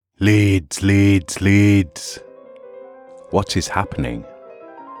Leeds, Leeds, Leeds. What is happening?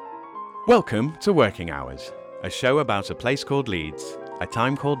 Welcome to Working Hours, a show about a place called Leeds, a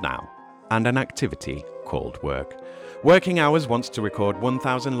time called now, and an activity called work. Working Hours wants to record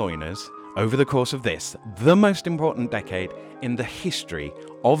 1,000 loiners over the course of this, the most important decade in the history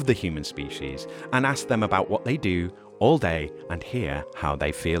of the human species, and ask them about what they do all day and hear how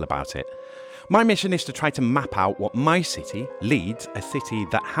they feel about it. My mission is to try to map out what my city, Leeds, a city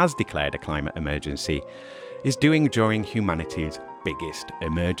that has declared a climate emergency, is doing during humanity's biggest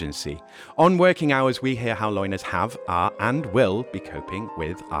emergency. On Working Hours, we hear how loiners have, are, and will be coping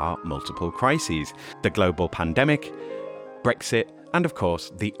with our multiple crises: the global pandemic, Brexit, and of course,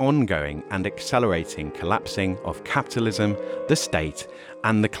 the ongoing and accelerating collapsing of capitalism, the state,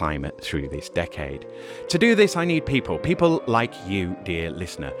 and the climate through this decade. To do this, I need people like you, dear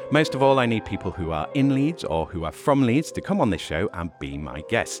listener. Most of all, I need people who are in Leeds or who are from Leeds to come on this show and be my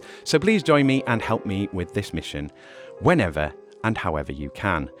guests. So please join me and help me with this mission whenever and however you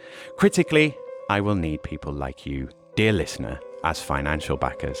can. Critically, I will need people like you, dear listener, as financial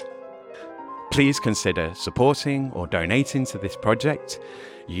backers. Please consider supporting or donating to this project.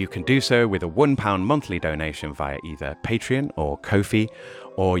 You can do so with a £1 monthly donation via either Patreon or Ko-fi,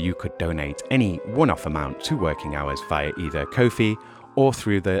 or you could donate any one-off amount to Working Hours via either Ko-fi or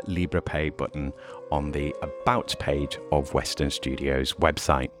through the LibrePay button on the About page of Western Studios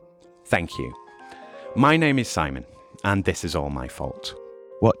website. Thank you. My name is Simon, and this is all my fault.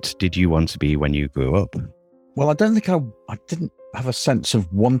 What did you want to be when you grew up? Well, I don't think I didn't have a sense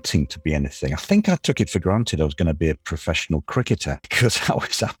of wanting to be anything. I think I took it for granted I was going to be a professional cricketer because I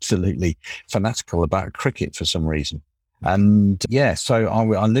was absolutely fanatical about cricket for some reason. And yeah, so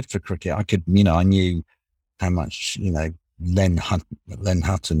I lived for cricket. I knew how much, Len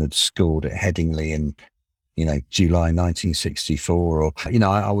Hutton had scored at Headingley in, July 1964, or,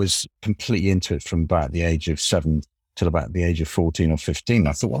 I was completely into it from about the age of 7 till about the age of 14 or 15.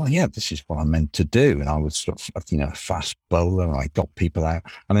 I thought, well, yeah, this is what I'm meant to do. And I was sort of, a fast bowler. And I got people out,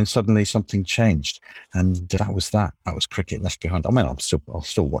 and then suddenly something changed. And that was cricket left behind. I mean, I'll still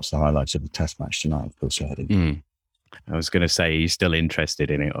watch the highlights of the test match tonight, of course. I was going to say, are you still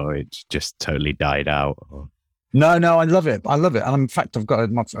interested in it, or it's just totally died out? Or... No, I love it. And in fact, I've got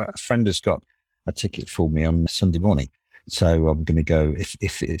my friend has got a ticket for me on Sunday morning. So I'm going to go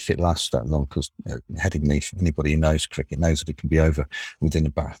if it lasts that long, because Headingley, if anybody who knows cricket knows that it can be over within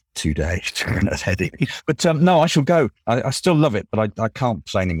about 2 days at Headingley. But no, I shall go. I still love it, but I can't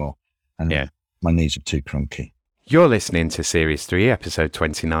play anymore. And my knees are too crunky. You're listening to Series 3, Episode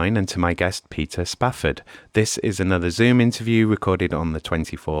 29, and to my guest, Peter Spafford. This is another Zoom interview recorded on the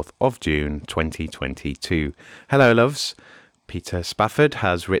 24th of June, 2022. Hello, loves. Peter Spafford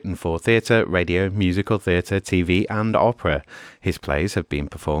has written for theatre, radio, musical theatre, TV and opera. His plays have been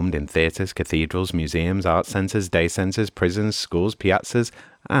performed in theatres, cathedrals, museums, art centres, day centres, prisons, schools, piazzas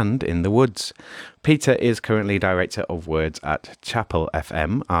and in the woods. Peter is currently Director of Words at Chapel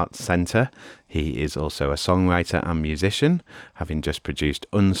FM Arts Centre. He is also a songwriter and musician, having just produced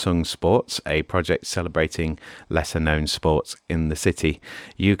Unsung Sports, a project celebrating lesser-known sports in the city.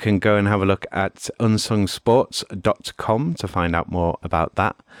 You can go and have a look at unsungsports.com to find out more about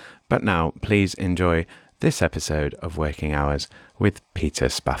that. But now, please enjoy this episode of Working Hours with Peter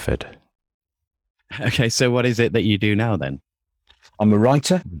Spafford. Okay, so what is it that you do now then? I'm a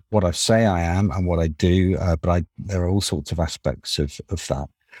writer, what I say I am and what I do, but there are all sorts of aspects of that.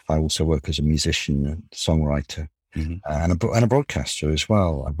 I also work as a musician and songwriter, and a broadcaster as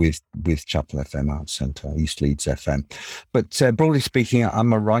well with Chapel FM Arts Centre, East Leeds FM. But broadly speaking,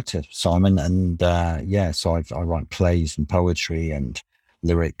 I'm a writer, Simon, and so I write plays and poetry and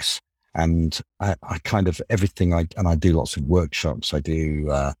lyrics, and I kind of everything I do lots of workshops. I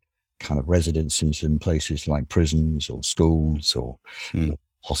do kind of residencies in places like prisons or schools or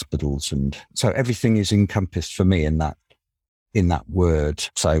hospitals, and so everything is encompassed for me in that word.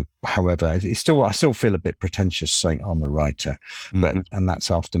 So, however, I still feel a bit pretentious saying I'm a writer, and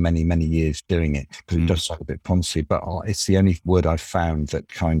that's after many years doing it, because it does sound a bit poncy. But it's the only word I've found that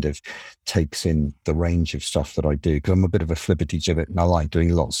kind of takes in the range of stuff that I do, because I'm a bit of a flippity-gibbet, and I like doing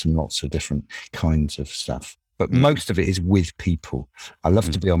lots and lots of different kinds of stuff. But most of it is with people. I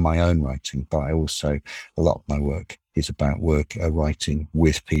love to be on my own writing, but a lot of my work is about writing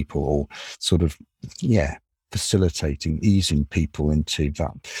with people, or sort of, facilitating, easing people into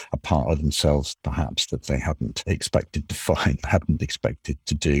that, a part of themselves, perhaps, that they hadn't expected to find, hadn't expected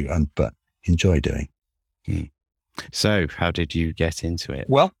to do, but enjoy doing. So how did you get into it?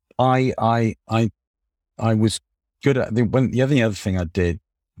 Well, I was good at the only other thing I did,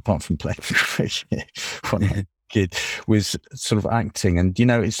 apart from playing cricket, kid was sort of acting. And,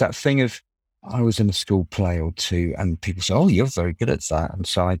 it's that thing of, I was in a school play or two and people say, oh, you're very good at that. And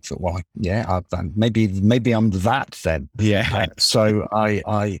so I thought, well, yeah, maybe I'm that then. Yeah. So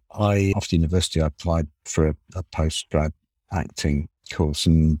I after university, I applied for a postgrad acting course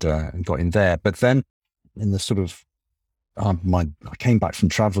and got in there. But then in the sort of, I came back from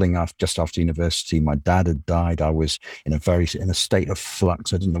traveling just after university. My dad had died. I was in a state of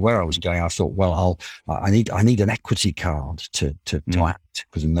flux. I didn't know where I was going. I thought, well, I need an equity card to act,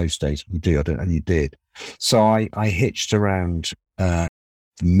 because in those days you do. And you did. So I hitched around the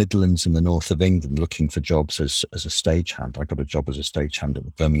Midlands and the north of England looking for jobs as a stagehand. I got a job as a stagehand at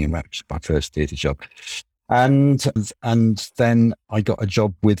the Birmingham Reps, my first theatre job. And then I got a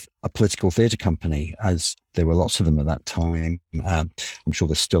job with a political theatre company, as there were lots of them at that time. I'm sure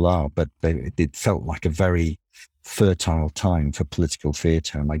there still are, but it felt like a very fertile time for political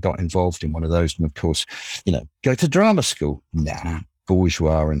theatre. And I got involved in one of those. And of course, go to drama school. Nah,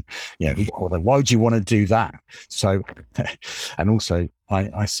 bourgeois. And, why would you want to do that? So, and also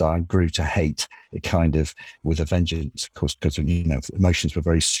I grew to hate it kind of with a vengeance, of course, because, emotions were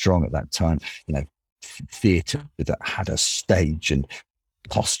very strong at that time, theatre that had a stage and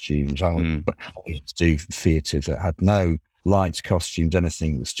costumes. I wanted to do theatre that had no lights, costumes,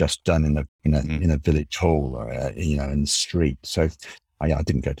 anything. Was just done in a village hall or in the street. So I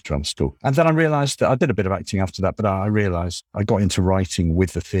didn't go to drama school. And then I realised that I did a bit of acting after that, but I realised I got into writing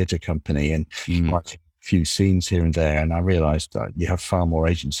with the theatre company and writing a few scenes here and there. And I realised that you have far more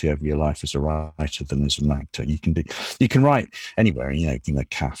agency over your life as a writer than as an actor. You can write anywhere, in a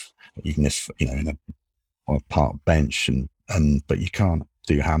cafe. You can, on a park bench, but you can't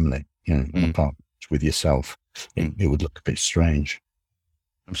do Hamlet, on a park bench with yourself. It would look a bit strange.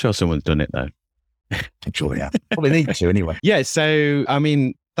 I'm sure someone's done it though. Sure, yeah. Probably need to anyway. Yeah. So, I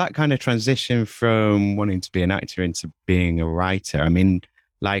mean, that kind of transition from wanting to be an actor into being a writer. I mean,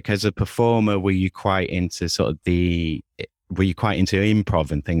 like as a performer, were you quite into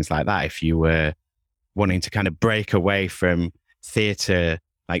improv and things like that? If you were wanting to kind of break away from theatre,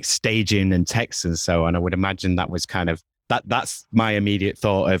 like staging and text and so on, I would imagine that was kind of that's my immediate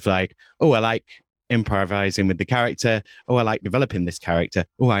thought of like, oh, I like improvising with the character. Oh, I like developing this character.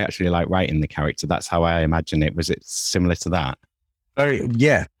 Oh, I actually like writing the character. That's how I imagine it. Was it similar to that?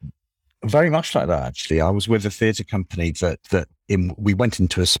 Very much like that, actually. I was with a theatre company we went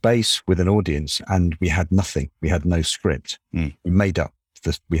into a space with an audience and we had nothing. We had no script. We made up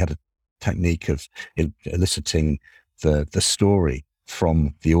we had a technique of eliciting the story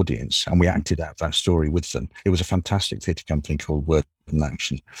from the audience, and we acted out that story with them. It was a fantastic theatre company called Word and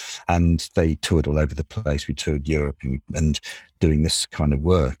Action, and they toured all over the place. We toured Europe and doing this kind of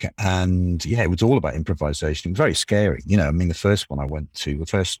work, and it was all about improvisation. It was very scary, the first one I went to,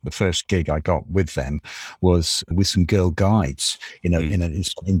 the first gig I got with them was with some girl guides,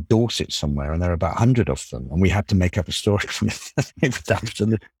 in Dorset somewhere, and there are about 100 of them, and we had to make up a story from it. It was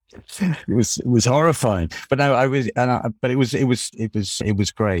absolutely. It was horrifying, but no, but it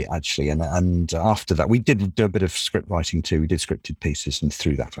was great actually. And after that, we did do a bit of script writing too. We did scripted pieces, and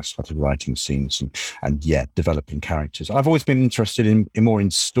through that, I started writing scenes and developing characters. I've always been interested in more in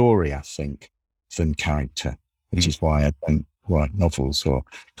story, I think, than character, which is why I don't write novels,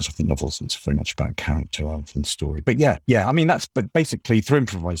 because I think novels it's very much about character rather than story. But I mean but basically through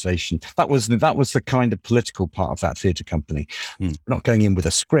improvisation, that was the kind of political part of that theatre company. We're not going in with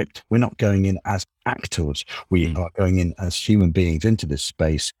a script. We're not going in as actors. We are going in as human beings into this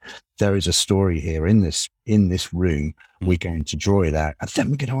space. There is a story here in this room. We're going to draw it out, and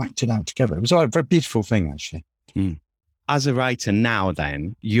then we're going to act it out together. It was a very beautiful thing, actually. As a writer now,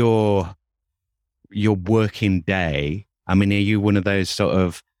 then your working day. I mean, are you one of those sort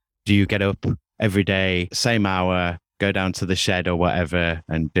of, do you get up every day, same hour, go down to the shed or whatever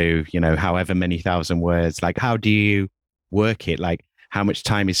and do, however many thousand words? Like, how do you work it? Like, how much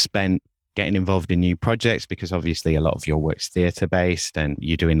time is spent getting involved in new projects? Because obviously a lot of your work's theatre based and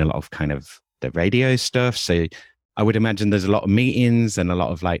you're doing a lot of kind of the radio stuff. So I would imagine there's a lot of meetings and a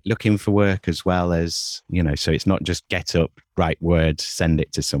lot of like looking for work as well as, so it's not just get up, write words, send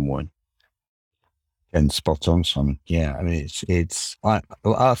it to someone. And spot on, Simon. Yeah, I mean,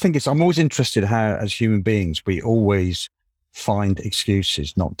 I think I'm always interested how, as human beings, we always find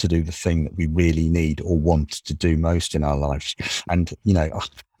excuses not to do the thing that we really need or want to do most in our lives. And,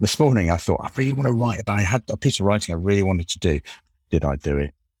 this morning I thought, I really want to write I had a piece of writing I really wanted to do. Did I do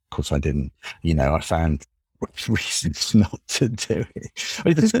it? Of course I didn't. I found reasons not to do it.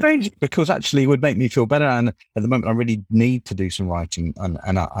 It's strange because actually it would make me feel better. And at the moment, I really need to do some writing, and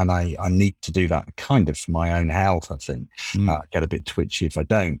I need to do that kind of for my own health. I think I get a bit twitchy if I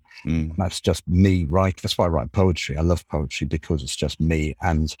don't. That's just me, right? That's why I write poetry. I love poetry because it's just me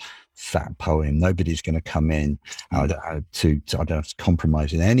and that poem. Nobody's going to come in. I don't have to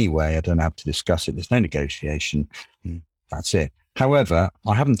compromise in any way. I don't have to discuss it. There's no negotiation. That's it. However,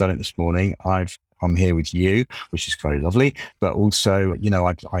 I haven't done it this morning. I'm here with you, which is very lovely. But also,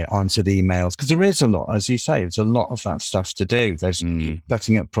 I answered emails because there is a lot, as you say, there's a lot of that stuff to do. There's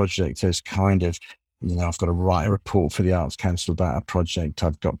setting up projects. There's kind of, I've got to write a report for the Arts Council about a project.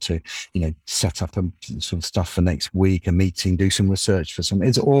 I've got to, set up some stuff for next week, a meeting, do some research for some.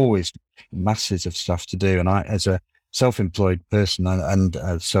 It's always masses of stuff to do. And I, as a self-employed person and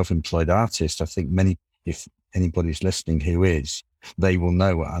a self-employed artist, I think if anybody's listening who is, they will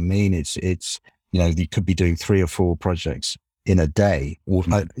know what I mean. It's you could be doing 3 or 4 projects in a day, or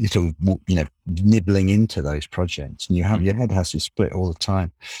nibbling into those projects, and your head has to split all the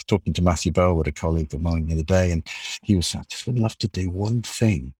time. Talking to Matthew Bellwood, a colleague of mine the other day, and he was saying, I just would love to do one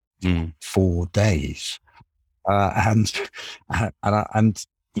thing 4 days. Last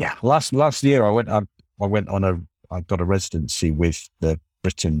year I got a residency with the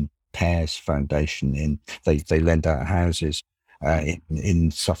Britain Pears Foundation. They lend out houses in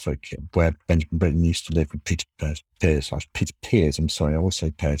Suffolk, where Benjamin Britten used to live with Peter Pears. I'm sorry, I always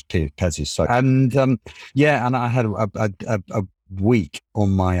say Pears. Pears is so. And and I had a week on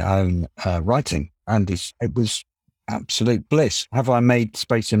my own writing, and it was absolute bliss. Have I made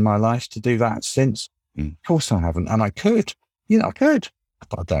space in my life to do that since? Of course I haven't, and I could, I could,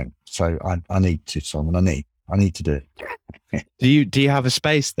 but I don't. So I need to, Simon. I need to do it. Do you have a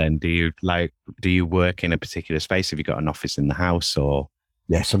space then? Do you work in a particular space? Have you got an office in the house or?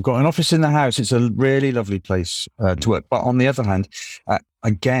 Yes, I've got an office in the house. It's a really lovely place to work. But on the other hand,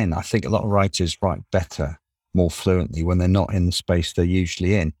 again, I think a lot of writers write better, more fluently when they're not in the space they're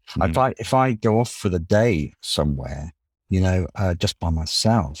usually in. If I go off for the day somewhere, just by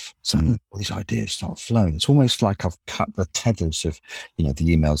myself, suddenly all these ideas start flowing. It's almost like I've cut the tethers of, the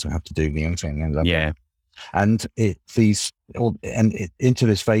emails I have to do, the everything. Yeah. And into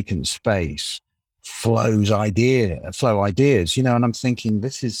this vacant space flow ideas, and I'm thinking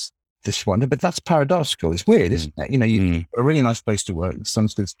this one, but that's paradoxical. It's weird, isn't it? You've got a really nice place to work.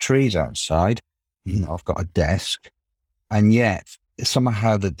 There's trees outside. I've got a desk, and yet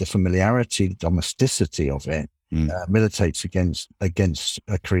somehow the familiarity, the domesticity of it militates against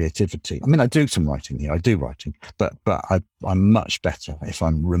creativity. I mean, I do some writing here. I do writing, but I'm much better if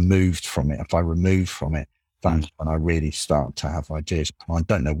I'm removed from it. If I remove from it, that's when I really start to have ideas. I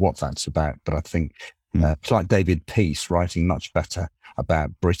don't know what that's about, but I think it's like David Peace writing much better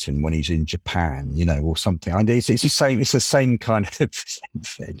about Britain when he's in Japan, or something. It's the same. It's the same kind of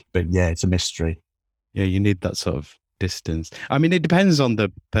thing. But yeah, it's a mystery. Yeah, you need that sort of distance. I mean, it depends on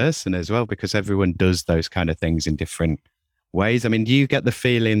the person as well, because everyone does those kind of things in different ways. I mean, do you get the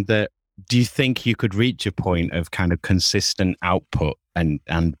feeling do you think you could reach a point of kind of consistent output and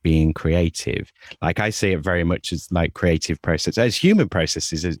being creative? Like, I see it very much as like creative process, as human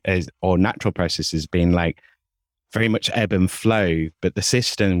processes or natural processes being like very much ebb and flow, but the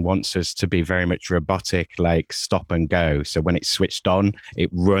system wants us to be very much robotic, like stop and go. So when it's switched on, it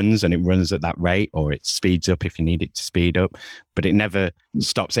runs and it runs at that rate, or it speeds up if you need it to speed up, but it never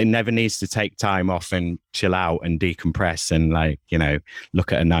stops. It never needs to take time off and chill out and decompress and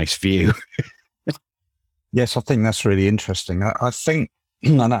look at a nice view. Yes, I think that's really interesting. I think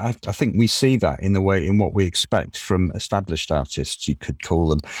we see that in what we expect from established artists. You could call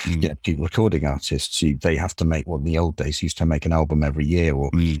them recording artists. They have to make what in the old days used to make an album every year or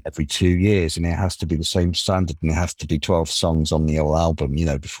every 2 years, and it has to be the same standard, and it has to be 12 songs on the old album,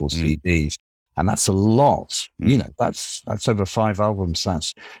 before CDs. And that's a lot. That's over 5 albums.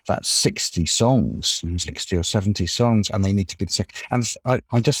 That's 60 songs, 60 or 70 songs, and they need to be the same. And I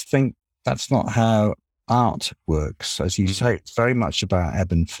just think that's not how art works. As you say, it's very much about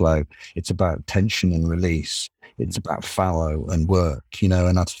ebb and flow. It's about tension and release. It's about fallow and work,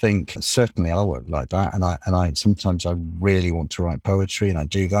 and I think certainly I work like that. And I sometimes I really want to write poetry, and I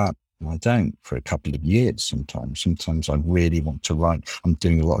do that. And I don't for a couple of years sometimes. Sometimes I really want to write. I'm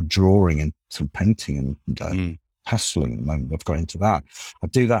doing a lot of drawing and some painting and pasteling at the moment. I've got into that. I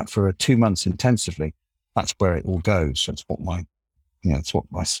do that for 2 months intensively. That's where it all goes. That's what it's what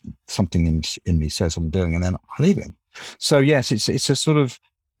something in me says I'm doing, and then I leave it. So yes, it's a sort of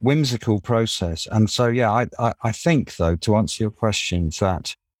whimsical process. And so, yeah, I think, though, to answer your question,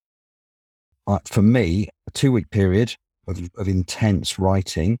 that for me, a 2-week period of intense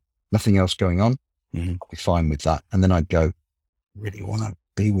writing, nothing else going on, I'll be fine with that. And then I'd go, really want to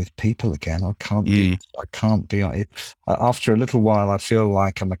be with people again. I can't be. After a little while, I feel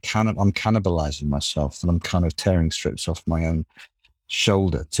like I'm cannibalizing myself, and I'm kind of tearing strips off my own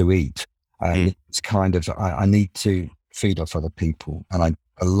shoulder to eat. It's kind of, I need to feed off other people. And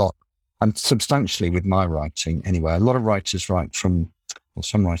and substantially with my writing anyway, a lot of writers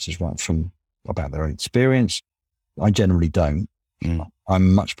some writers write from about their own experience. I generally don't.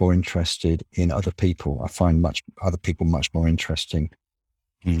 I'm much more interested in other people. I find other people much more interesting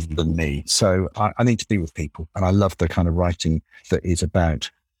than me. So I need to be with people. And I love the kind of writing that is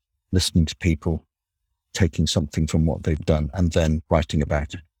about listening to people, taking something from what they've done and then writing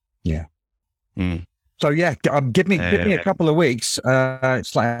about it. Yeah. So yeah, give me a couple of weeks.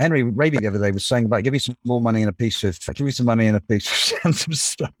 It's like Henry Raby the other day was saying about give me some more money and a piece of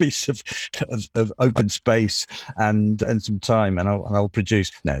of open space and some time, and I'll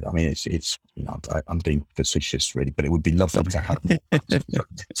produce. No, I mean it's I'm being facetious really, but it would be lovely to have more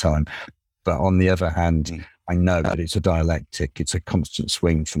time. But on the other hand, I know that it's a dialectic. It's a constant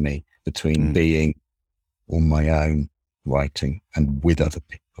swing for me between being on my own writing and with other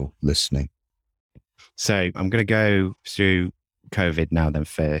people listening. So I'm going to go through COVID now then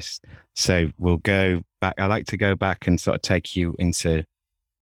first. So we'll go back. I like to go back and sort of take you into,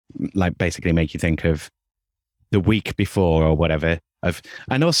 like, basically make you think of the week before or whatever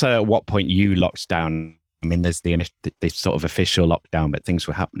and also at what point you locked down. I mean, there's the sort of official lockdown, but things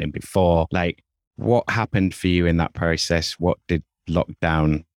were happening before. Like, what happened for you in that process? What did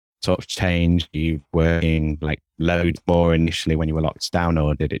lockdown sort of change? Are you working like loads more initially when you were locked down,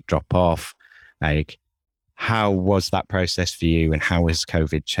 or did it drop off? Like, how was that process for you, and how has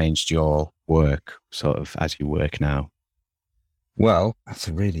COVID changed your work sort of as you work now? Well, that's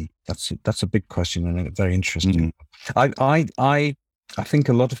a big question and a very interesting. I think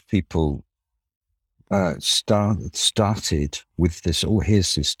a lot of people started with this. Oh,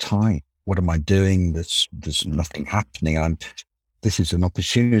 here's this time. What am I doing? There's nothing happening. This is an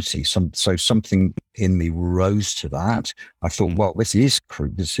opportunity. So something in me rose to that. I thought, well, this is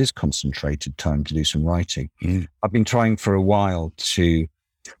concentrated time to do some writing. I've been trying for a while to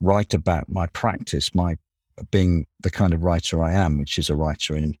write about my practice, my being the kind of writer I am, which is a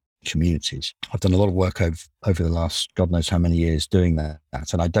writer in communities. I've done a lot of work over the last God knows how many years doing that.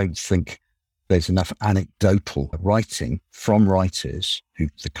 And I don't think there's enough anecdotal writing from writers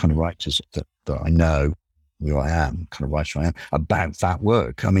the kind of writers that I know, who I am, kind of writer I am, about that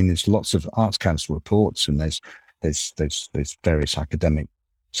work. I mean, there's lots of Arts Council reports, and there's various academic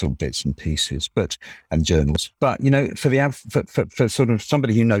sort of bits and pieces, and journals. But for sort of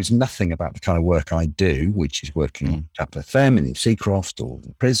somebody who knows nothing about the kind of work I do, which is working on Chapel FM and in Seacroft or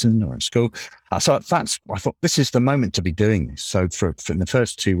in prison or in school, I thought this is the moment to be doing this. So for the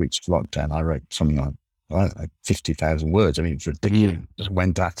first 2 weeks of lockdown, I wrote something like 50,000 words. I mean, it's ridiculous. Just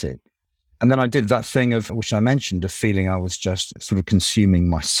went at it. And then I did that thing which I mentioned, of feeling I was just sort of consuming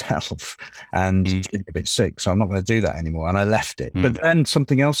myself and getting a bit sick. So I'm not going to do that anymore. And I left it. But then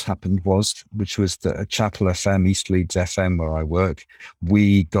something else happened, which was that at Chapel FM, East Leeds FM, where I work,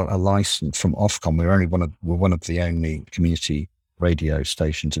 we got a license from Ofcom. We're one of the only community radio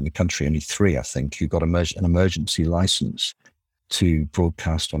stations in the country, only 3, I think, who got an emergency license to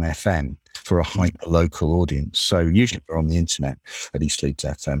broadcast on FM for a hyper-local audience. So usually we're on the internet at East Leeds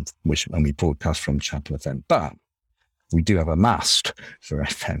FM, and we broadcast from Chapel FM. But we do have a mast for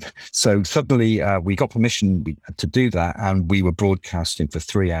FM. So suddenly we got permission to do that, and we were broadcasting for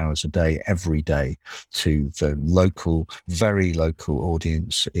 3 hours a day, every day, to the local, very local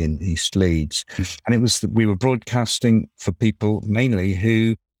audience in East Leeds. And we were broadcasting for people mainly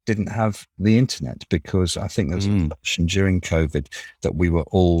who didn't have the internet, because I think there was an option during COVID that we were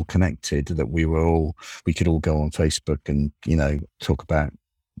all connected, that we could all go on Facebook and, talk about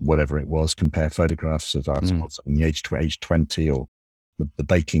whatever it was, compare photographs of ourselves in the age 20 or the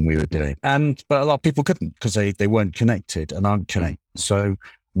baking we were doing. But a lot of people couldn't, because they weren't connected and aren't connected. So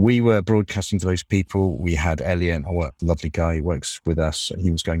we were broadcasting to those people. We had Elliot, a lovely guy who works with us.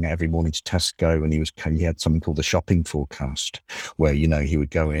 He was going out every morning to Tesco, and he had something called the shopping forecast, where, he would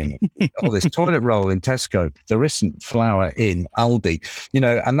go in, this toilet roll in Tesco, there isn't flour in Aldi,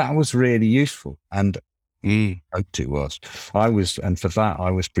 and that was really useful. And hoped it was. And for that,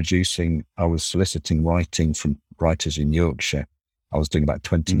 I was soliciting writing from writers in Yorkshire. I was doing about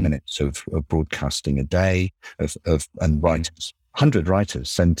 20 minutes of broadcasting a day and writers. 100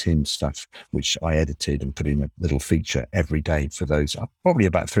 writers sent in stuff, which I edited and put in a little feature every day for those, probably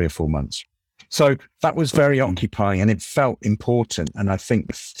about 3 or 4 months. So that was very occupying, and it felt important. And I think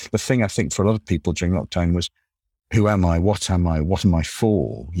the thing for a lot of people during lockdown was, who am I? What am I? What am I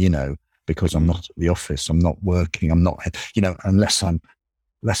for? because I'm not at the office, I'm not working, I'm not, unless I'm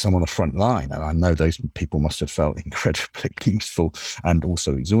on the front line. And I know those people must have felt incredibly useful and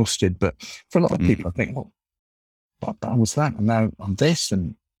also exhausted. But for a lot of people, I think, well, what was that? And now I'm this,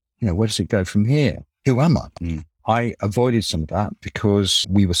 and where does it go from here? Who am I? I avoided some of that because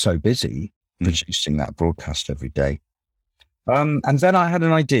we were so busy producing that broadcast every day. And then I had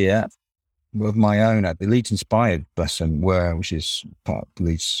an idea of my own at the Leeds Inspired lesson, which is part of the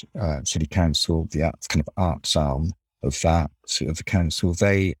Leeds City Council, the kind of arts arm of that, of the council.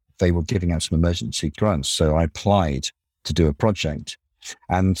 They were giving out some emergency grants. So I applied to do a project.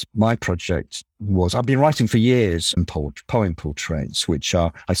 And my project was, I've been writing for years in poem portraits, which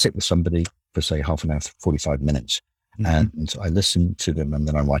are, I sit with somebody for say half an hour, 45 minutes. And I listen to them, and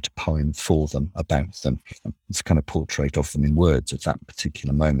then I write a poem for them, about them. It's a kind of portrait of them in words at that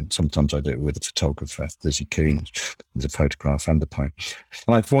particular moment. Sometimes I do it with a photographer, Lizzie Coon. There's a photograph and a poem.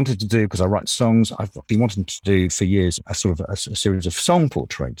 And I've wanted to do, because I write songs, I've been wanting to do for years a sort of a series of song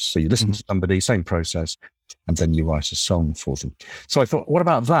portraits. So you listen to somebody, same process, and then you write a song for them. So I thought, what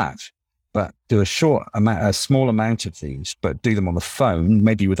about that? But do a small amount of these, but do them on the phone,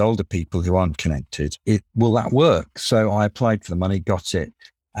 maybe with older people who aren't connected. Will that work? So I applied for the money, got it,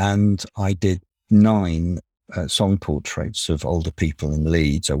 and I did 9 song portraits of older people in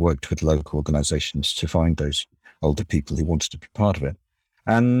Leeds. I worked with local organisations to find those older people who wanted to be part of it.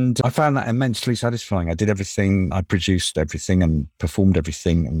 And I found that immensely satisfying. I did everything, I produced everything and performed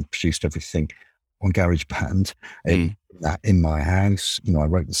everything and produced everything on GarageBand in my house. I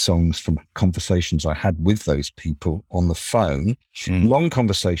wrote the songs from conversations I had with those people on the phone, long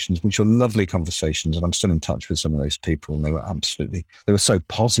conversations, which were lovely conversations. And I'm still in touch with some of those people. And they were so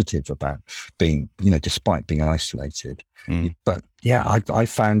positive about being, despite being isolated. But yeah, I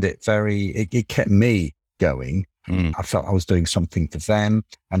found it it kept me going. I felt I was doing something for them.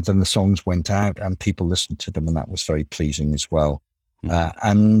 And then the songs went out and people listened to them. And that was very pleasing as well.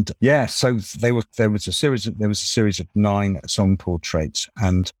 So there was a series of 9 song portraits,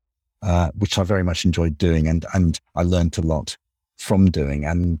 and which I very much enjoyed doing, and I learned a lot from doing.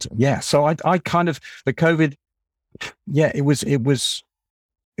 And so I kind of, the COVID, it was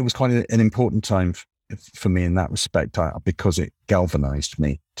kind of an important time for me in that respect, because it galvanized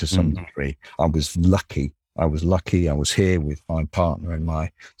me to some degree. I was lucky. I was here with my partner and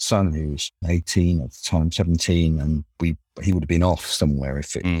my son, who was 18 at the time, 17, and he would have been off somewhere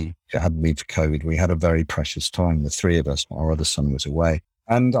if it hadn't been for COVID. We had a very precious time, the 3 of us. Our other son was away,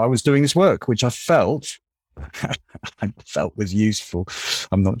 and I was doing this work, which I felt was useful.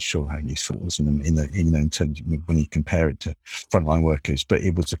 I'm not sure how useful it was in terms of when you compare it to frontline workers, but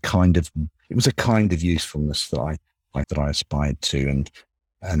it was a kind of usefulness that I aspired to,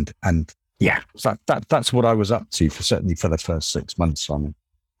 and yeah, that's what I was up to certainly for the first 6 months on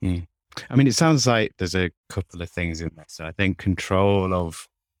it. I mean, it sounds like there's a couple of things in there. So I think control of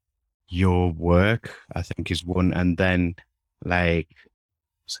your work, I think, is one. And then, I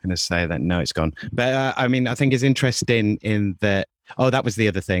was going to say that, no, it's gone. But I mean, I think it's interesting in that, that was the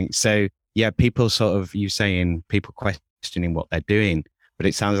other thing. So yeah, people people questioning what they're doing, but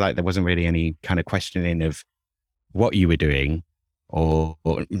it sounds like there wasn't really any kind of questioning of what you were doing, or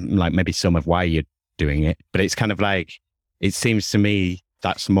like maybe some of why you're doing it. But it's kind of like, it seems to me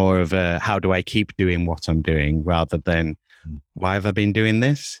that's more of a, how do I keep doing what I'm doing, rather than why have I been doing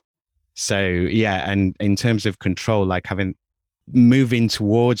this? So yeah, and in terms of control, like moving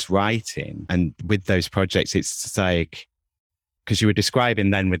towards writing, and with those projects, it's like, because you were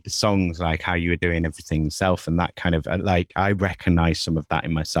describing then with the songs, like how you were doing everything yourself, and that kind of, like, I recognize some of that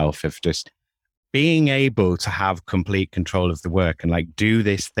in myself, of just being able to have complete control of the work and like do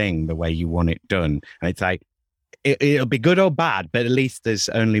this thing the way you want it done. And it's like, it'll be good or bad, but at least there's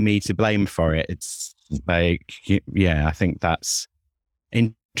only me to blame for it. It's like, yeah, I think that's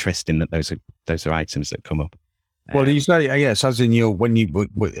interesting that those are items that come up. Well, you say, yes, as in at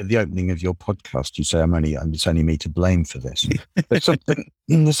the opening of your podcast, you say, it's only me to blame for this. There's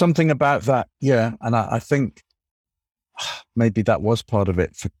something about that. Yeah. And I think maybe that was part of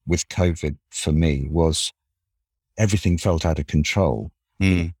it with COVID for me, was everything felt out of control.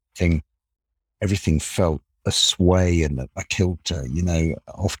 Everything felt a sway and a kilter,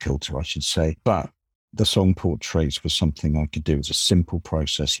 off kilter, I should say. But the song portraits was something I could do. It was a simple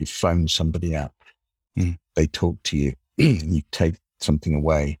process. You phone somebody up, they talk to you, you take something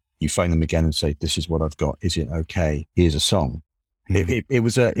away, you phone them again and say, this is what I've got. Is it okay? Here's a song. It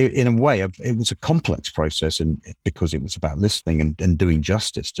was in a way, it was a complex process, and because it was about listening and doing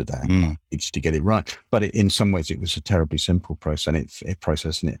justice to that, it's to get it right. But in some ways, it was a terribly simple process, and it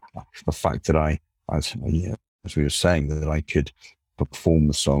processing it. The fact that as we were saying, that I could perform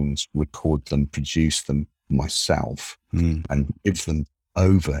the songs, record them, produce them myself, and give them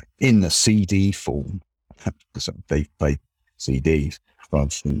over in the CD form, because they play CDs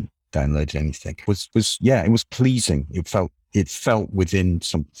rather than downloaded anything. It was pleasing. It felt within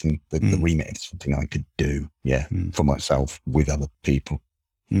something, the remit of something I could do, for myself with other people.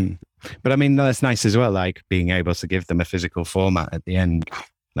 But I mean, that's nice as well, like being able to give them a physical format at the end.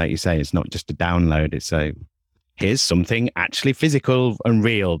 Like you say, it's not just a download. It's here's something actually physical and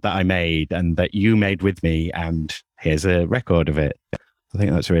real that I made and that you made with me, and here's a record of it. I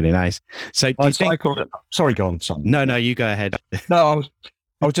think that's really nice. So sorry, go on, son. No, you go ahead. No,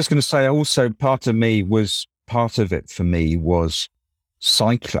 I was just going to say also part of it for me was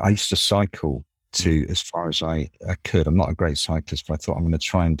cycle. I used to cycle to as far as I could. I'm not a great cyclist, but I thought I'm going to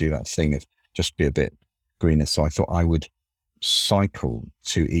try and do that thing of just be a bit greener. So I thought I would cycle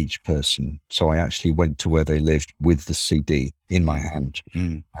to each person. So I actually went to where they lived with the CD in my hand,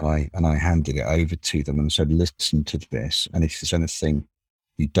 and I handed it over to them and said, listen to this, and if there's anything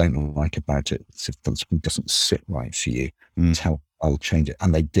you don't like about it, if something doesn't sit right for you, I'll change it.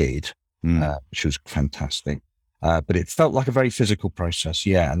 And they did, which was fantastic. But it felt like a very physical process,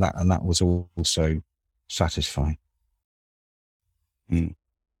 and that was also satisfying.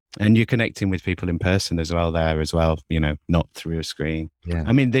 And you're connecting with people in person as well, not through a screen. Yeah.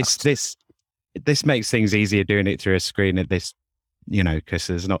 I mean, this makes things easier doing it through a screen at this, because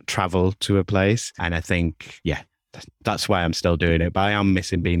there's not travel to a place. And I think, that's why I'm still doing it. But I am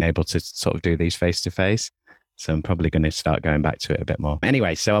missing being able to sort of do these face to face. So I'm probably going to start going back to it a bit more.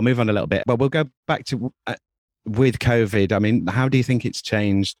 Anyway, so I'll move on a little bit. Well, we'll go back to with COVID. I mean, how do you think it's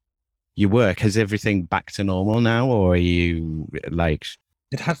changed your work? Has everything back to normal now, or are you like...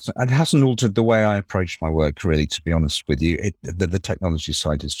 It hasn't altered the way I approach my work, really, to be honest with you. The technology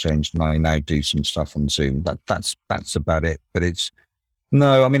side has changed, and I now do some stuff on Zoom. That's about it. But I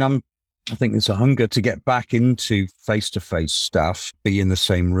think there's a hunger to get back into face-to-face stuff, be in the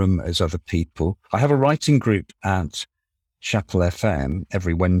same room as other people. I have a writing group at Chapel FM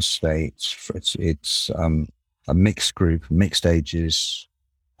every Wednesday. It's a mixed group, mixed ages,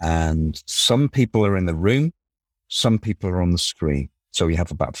 and some people are in the room, some people are on the screen. So we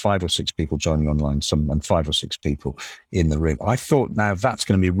have about 5 or 6 people joining online, and 5 or 6 people in the room. I thought now that's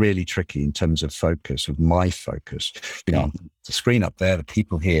going to be really tricky in terms of my focus. The screen up there, the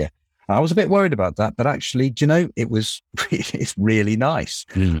people here. I was a bit worried about that, but actually, it's really nice.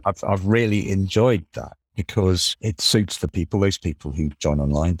 I've really enjoyed that because it suits the people, those people who join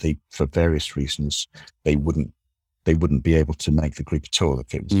online. For various reasons, they wouldn't be able to make the group at all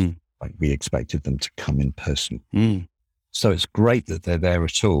if it was like we expected them to come in person. So it's great that they're there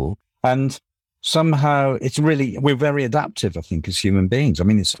at all. And somehow we're very adaptive, I think, as human beings. I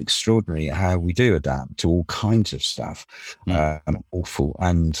mean, it's extraordinary how we do adapt to all kinds of stuff, awful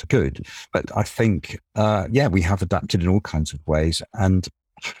and good. But I think, we have adapted in all kinds of ways. And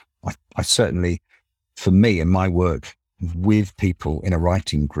I certainly, for me and my work with people in a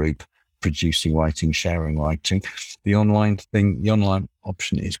writing group, producing writing, sharing writing, the online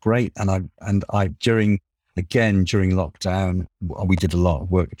option is great. And I during lockdown, we did a lot of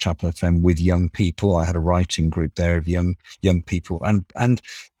work at Chapel FM with young people. I had a writing group there of young people, and a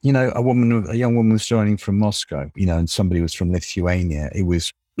young woman was joining from Moscow, and somebody was from Lithuania. It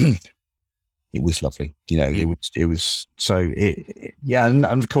was lovely, It was so and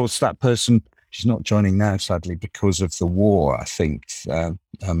of course that person, she's not joining now, sadly, because of the war. I think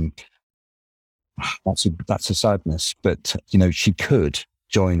that's a sadness, but she could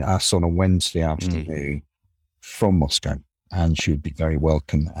join us on a Wednesday afternoon from Moscow, and she would be very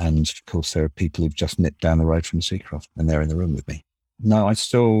welcome. And of course, there are people who've just nipped down the road from Seacroft, and they're in the room with me. No, I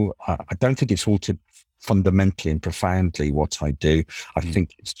don't think it's altered fundamentally and profoundly what I do. I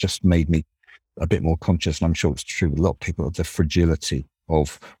think it's just made me a bit more conscious, and I'm sure it's true with a lot of people, of the fragility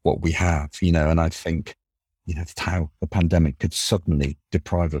of what we have, and I think, how the pandemic could suddenly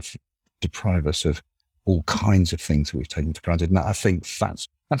deprive us of all kinds of things that we've taken for granted. And I think that's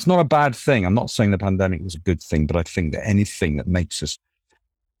not a bad thing. I'm not saying the pandemic was a good thing, but I think that anything that makes us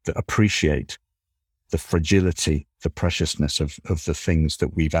appreciate the fragility, the preciousness of the things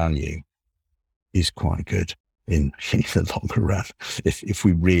that we value is quite good in the longer run, if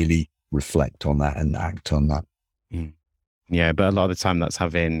we really reflect on that and act on that. Yeah, but a lot of the time that's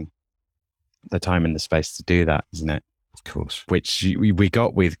having the time and the space to do that, isn't it? Of course. Which we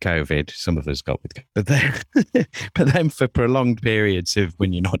got with COVID. Some of us got with COVID. But then for prolonged periods of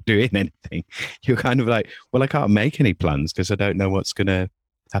when you're not doing anything, you're kind of like, well, I can't make any plans because I don't know what's going to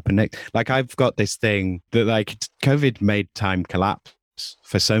happen next. Like I've got this thing that like COVID made time collapse paradox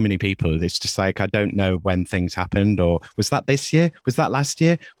for so many people. It's just like, I don't know when things happened, or was that this year? Was that last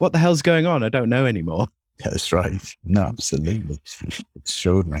year? What the hell's going on? I don't know anymore. That's right. No, absolutely. It's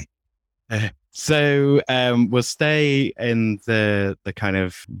extraordinary. So we'll stay in the kind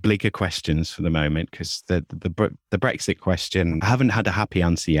of bleaker questions for the moment, because the Brexit question, I haven't had a happy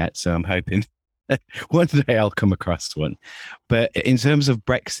answer yet, so I'm hoping one day I'll come across one. But in terms of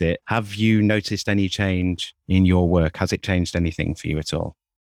Brexit, have you noticed any change in your work? Has it changed anything for you at all?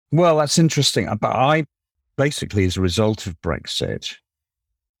 Well, that's interesting. But I basically, as a result of Brexit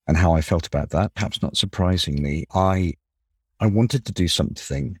and how I felt about that, perhaps not surprisingly, I wanted to do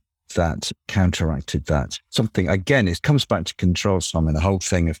something that counteracted that. Something, again, it comes back to control, Simon, the whole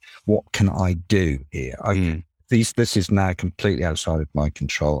thing of what can I do here? This is now completely outside of my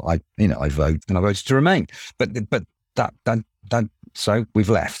control. I vote, and I voted to remain, but that so we've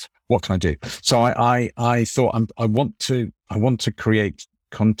left. What can I do? So I thought I want to create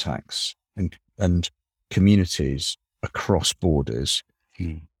contacts and communities across borders.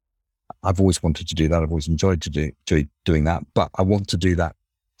 I've always wanted to do that. I've always enjoyed doing that, but I want to do that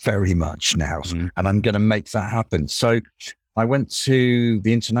very much now, and I'm going to make that happen. So I went to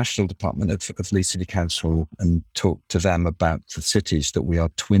the International Department of Leeds City Council and talked to them about the cities that we are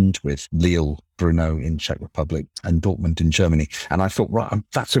twinned with: Lille, Brno in Czech Republic, and Dortmund in Germany. And I thought, right,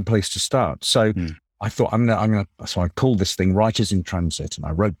 that's a place to start. So I thought so I called this thing Writers in Transit, and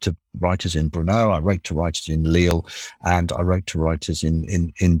I wrote to writers in Brno, I wrote to writers in Lille, and I wrote to writers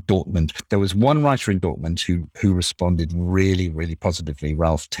in Dortmund. There was one writer in Dortmund who responded really, really positively,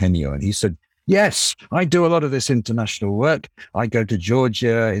 Ralph Tenio, and he said, yes, I do a lot of this international work. I go to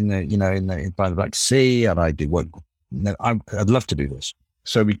Georgia by the Black Sea, and I do work. I'd love to do this.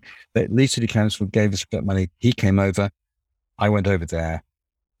 So the Leeds City Council gave us a bit of money. He came over, I went over there.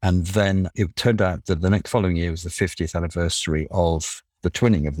 And then it turned out that the next following year was the 50th anniversary of the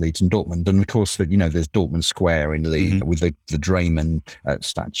twinning of Leeds and Dortmund. And of course, there's Dortmund Square in Leeds with the Drayman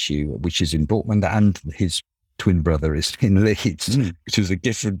statue, which is in Dortmund, and his twin brother is in Leeds, which is a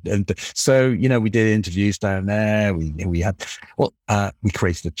different. And so, we did interviews down there. We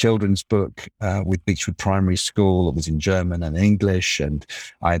created a children's book with Beechwood Primary School. It was in German and English. And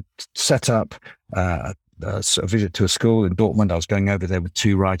I set up a visit to a school in Dortmund. I was going over there with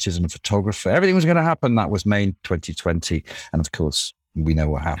 2 writers and a photographer. Everything was going to happen. That was May 2020. And of course, we know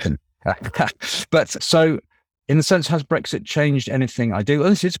what happened. But so, in the sense, has Brexit changed anything I do?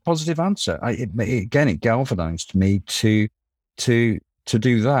 Well, this is a positive answer. It galvanized me to do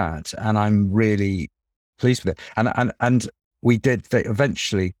that. And I'm really pleased with it. And we did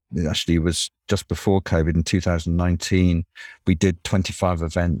eventually, actually it was just before COVID in 2019, we did 25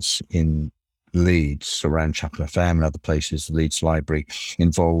 events in Leeds around Chapel FM and other places, the Leeds Library,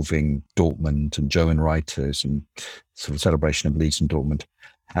 involving Dortmund and German writers, and sort of celebration of Leeds and Dortmund,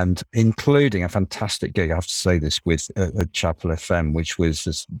 and including a fantastic gig, I have to say this, with Chapel FM, which was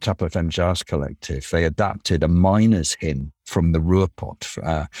this Chapel FM Jazz Collective. They adapted a miner's hymn from the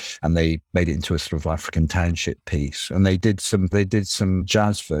Ruhrpott, and they made it into a sort of African township piece. And they did some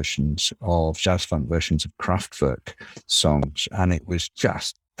jazz funk versions of Kraftwerk songs, and it was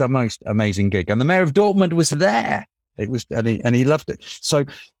just the most amazing gig. And the mayor of Dortmund was there. And he loved it. So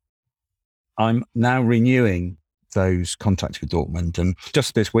I'm now renewing those contacts with Dortmund. And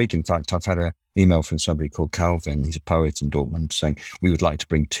just this week, in fact, I've had an email from somebody called Calvin. He's a poet in Dortmund, saying we would like to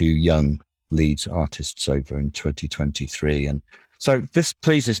bring 2 young Leeds artists over in 2023. And so this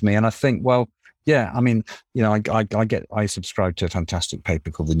pleases me. And I think, well, yeah, I mean, I subscribe to a fantastic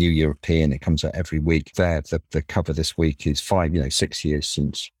paper called The New European. It comes out every week. The cover this week is 6 years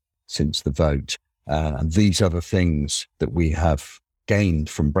since the vote, and these are the things that we have gained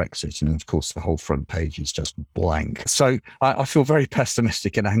from Brexit. And of course, the whole front page is just blank. So I feel very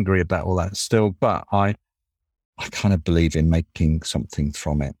pessimistic and angry about all that still, but I kind of believe in making something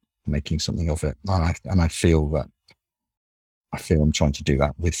from it, making something of it, and I feel I'm trying to do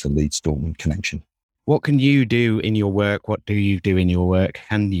that with the Leeds Dortmund connection. What can you do in your work? What do you do in your work?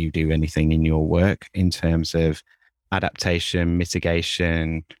 Can you do anything in your work in terms of adaptation,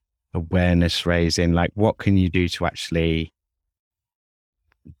 mitigation, awareness raising? Like, what can you do to actually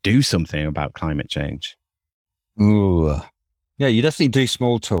do something about climate change? Ooh, yeah, you definitely do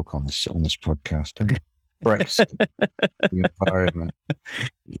small talk on this podcast. Brexit, the environment.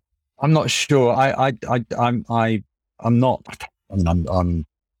 I'm not sure. I'm not. I mean,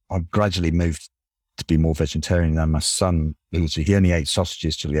 I've gradually moved to be more vegetarian than my son. He only ate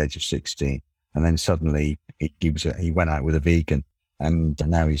sausages till the age of 16, and then suddenly he went out with a vegan, and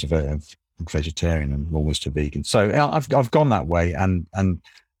now he's a vegetarian and almost a vegan. So I've gone that way, and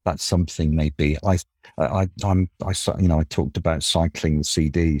that's something maybe I talked about cycling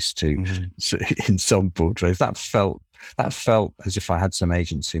CDs to in some portraits. That felt as if I had some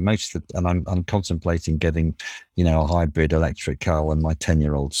agency. And I'm contemplating getting, a hybrid electric car when my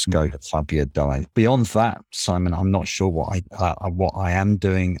 10-year-old Skoda Fabia dies. Beyond that, Simon, I'm not sure what I am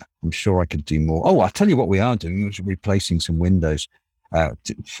doing. I'm sure I could do more. Oh, I'll tell you what we are doing. We're replacing some windows.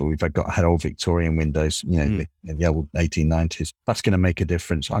 We've had old Victorian windows, the old 1890s. That's going to make a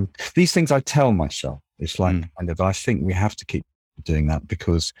difference. These things I tell myself. It's like, I think we have to keep doing that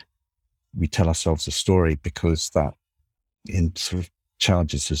because we tell ourselves a story, because that sort of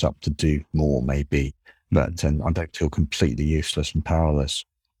charges us up to do more, maybe. But I don't feel completely useless and powerless.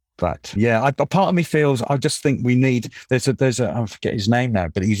 But yeah, a part of me feels, I just think we need. There's a I forget his name now,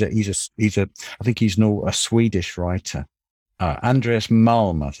 but he's a I think he's a Swedish writer. Andreas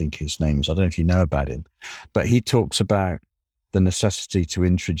Malm, I think his name is. I don't know if you know about him, but he talks about the necessity to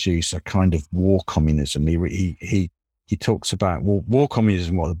introduce a kind of war communism. He talks about war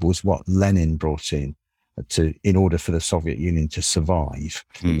communism was what Lenin brought in in order for the Soviet Union to survive.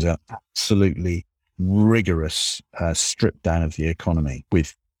 It was an absolutely rigorous strip down of the economy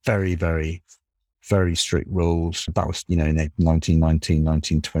with very, very, very strict rules. That was, in 1919,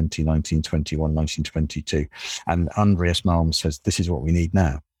 1920, 1921, 1922. And Andreas Malm says, this is what we need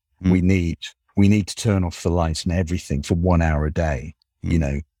now. We need to turn off the lights and everything for 1 hour a day,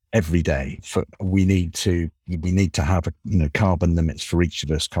 every day. We need to have, carbon limits for each of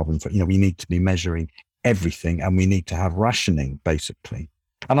us, we need to be measuring everything, and we need to have rationing, basically.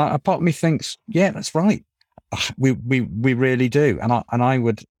 And a part of me thinks, yeah, that's right. We really do. And I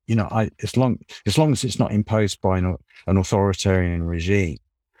would, as long as it's not imposed by an authoritarian regime,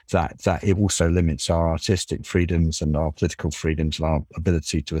 that it also limits our artistic freedoms and our political freedoms and our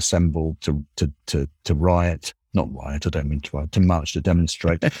ability to assemble, to riot. Not riot, I don't mean to riot, to march, to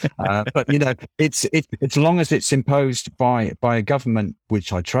demonstrate. But it's as long as it's imposed by a government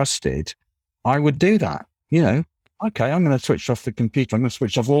which I trusted, I would do that. Okay, I'm going to switch off the computer. I'm going to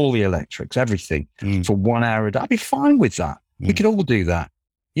switch off all the electrics, everything for 1 hour a day. I'd be fine with that. We could all do that.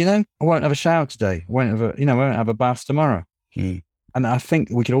 I won't have a shower today. I won't have a bath tomorrow. And I think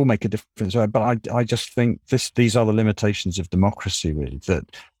we could all make a difference. But I just think these are the limitations of democracy, really,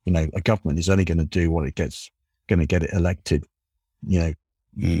 that, a government is only going to do what going to get it elected,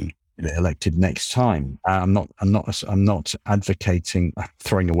 elected next time. I'm not advocating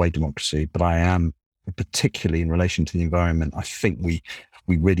throwing away democracy, but I am, particularly in relation to the environment. I think we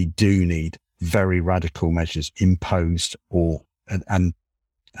really do need very radical measures imposed and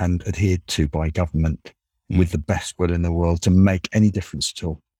adhered to by government with the best will in the world to make any difference at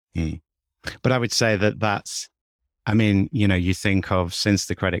all. But I would say that's, you think of, since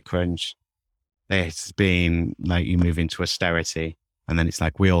the credit crunch, it's been like you move into austerity, and then it's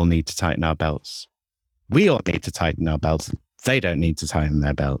like, we all need to tighten our belts. We all need to tighten our belts. They don't need to tighten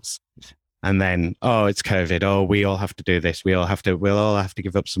their belts. And then, it's COVID. We all have to do this. We'll all have to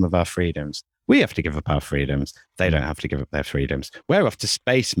give up some of our freedoms. We have to give up our freedoms. They don't have to give up their freedoms. We're off to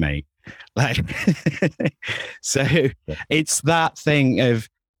space, mate. So it's that thing of,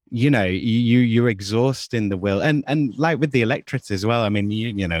 you're exhausting the will. And like with the electorates as well,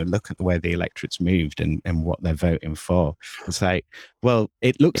 look at the way the electorate's moved and what they're voting for. It's like, well,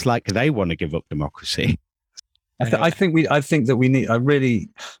 it looks like they want to give up democracy. I think that we need,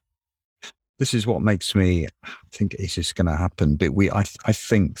 this is what makes me think is this going to happen. But I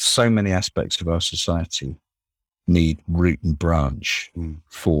think so many aspects of our society need root and branch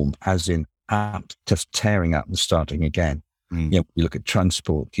form, as in just tearing up and starting again. You look at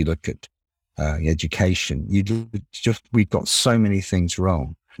transport, you look at education. We've got so many things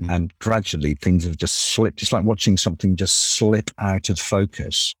wrong, and gradually things have just slipped. It's like watching something just slip out of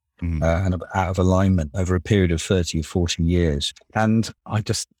focus and out of alignment over a period of 30 or 40 years. And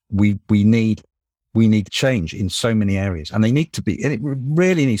we need change in so many areas, and it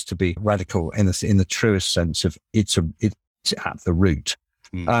really needs to be radical in the truest sense of it's at the root.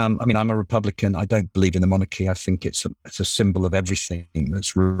 I'm a Republican. I don't believe in the monarchy. I think it's a symbol of everything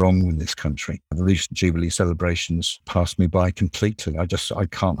that's wrong with this country. The recent Jubilee celebrations passed me by completely. I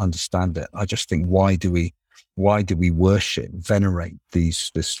can't understand it. I just think, why do we venerate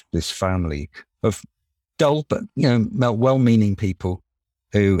this family of dull but well-meaning people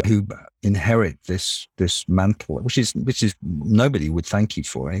who inherit this mantle, which is nobody would thank you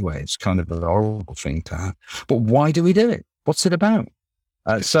for anyway. It's kind of a horrible thing to have. But why do we do it? What's it about?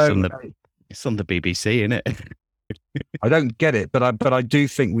 It's on the BBC, isn't it? I don't get it, but I do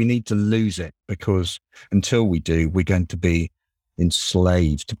think we need to lose it, because until we do, we're going to be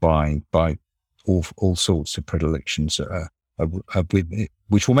enslaved by all sorts of predilections that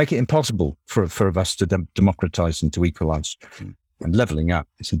which will make it impossible for us to democratize and to equalize. And leveling up,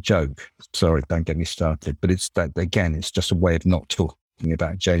 it's a joke. Sorry, don't get me started. But it's that, again, it's just a way of not talking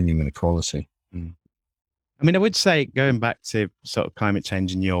about genuine equality. I mean, I would say, going back to sort of climate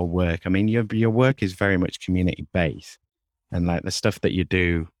change in your work, I mean, your work is very much community based, and like the stuff that you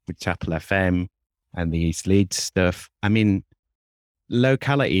do with Chapel FM and the East Leeds stuff. I mean,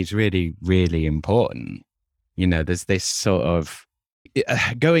 locality is really, really important. You know, there's this sort of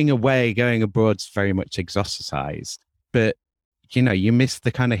going abroad is very much exoticized, but you know, you miss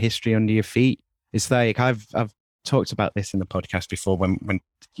the kind of history under your feet. It's like I've talked about this in the podcast before when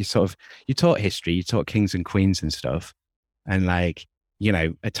you taught history, you taught kings and queens and stuff, and like, you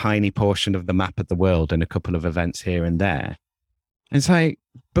know, a tiny portion of the map of the world and a couple of events here and there. And it's like,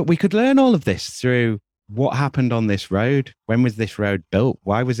 but we could learn all of this through what happened on this road. When was this road built?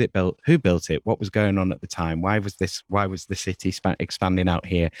 Why was it built? Who built it? What was going on at the time? Why was the city expanding out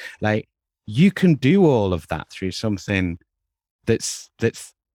here? Like, you can do all of that through something that's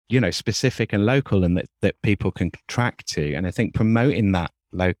you know, specific and local, and that people can track to. And I think promoting that,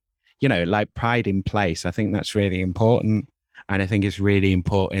 like, you know, like pride in place, I think that's really important. And I think it's really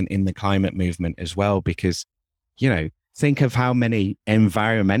important in the climate movement as well, because, you know, think of how many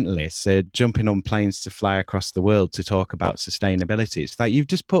environmentalists are jumping on planes to fly across the world to talk about sustainability. It's like, you've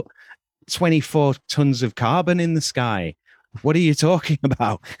just put 24 tons of carbon in the sky. What are you talking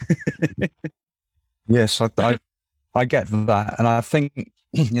about? Yes, I get that. And I think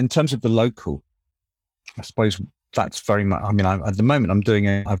in terms of the local, I suppose that's very much, I mean, at the moment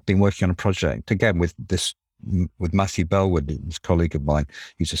I've been working on a project again with Matthew Bellwood, this colleague of mine,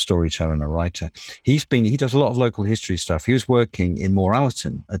 who's a storyteller and a writer. He does a lot of local history stuff. He was working in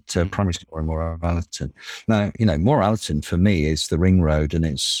Moralton at primary school in Moralton. Now, you know, Moralton for me is the ring road, and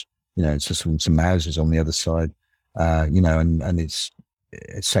it's, you know, it's just some houses on the other side, you know, and it's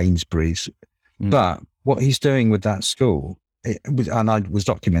Sainsbury's. But what he's doing with that school, and I was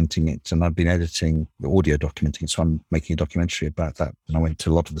documenting it, and I've been editing the audio documenting it, so I'm making a documentary about that. And I went to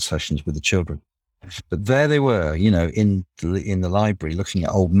a lot of the sessions with the children. But there they were, you know, in the library looking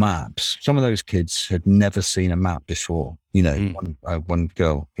at old maps. Some of those kids had never seen a map before. You know, one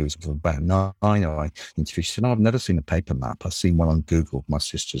girl who was about 9, I interviewed, she said, "No, I've never seen a paper map. I've seen one on Google, my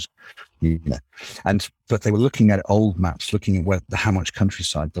sister's," you know. But they were looking at old maps, looking at how much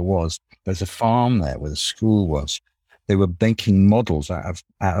countryside there was. There's a farm there where the school was. They were making models out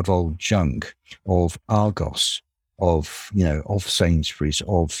of old junk, of Argos, of, you know, of Sainsbury's,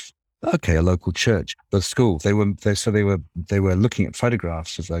 of a local church, the school. They were looking at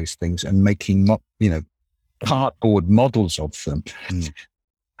photographs of those things and making, you know, cardboard models of them.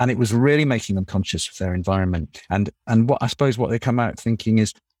 And it was really making them conscious of their environment. And what I suppose what they come out thinking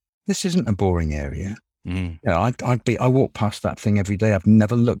is, this isn't a boring area. You know, I walk past that thing every day. I've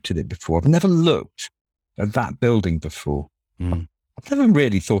never looked at it before. I've never looked at that building before. I've never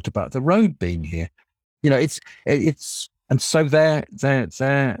really thought about the road being here. You know, it's and so their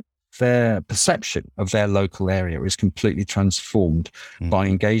perception of their local area is completely transformed by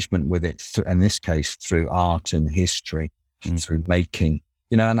engagement with it, in this case through art and history, through making,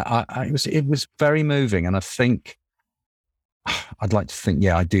 you know. And it was very moving. And I think I'd like to think,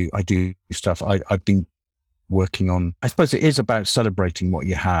 yeah, I do stuff. I've been working on, I suppose it is about celebrating what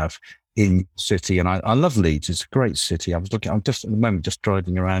you have in city. And I love Leeds. It's a great city. I'm just at the moment just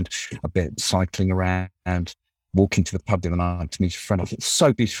driving around a bit, cycling around, and walking to the pub the other night to meet a friend. It's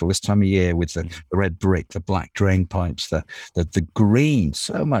so beautiful this time of year with the red brick, the black drain pipes, the green,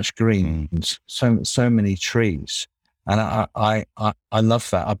 so much green, so many trees. And I love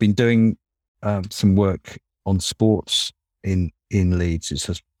that. I've been doing some work on sports in Leeds. It's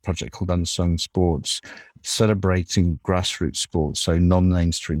a project called Unsung Sports, celebrating grassroots sports, so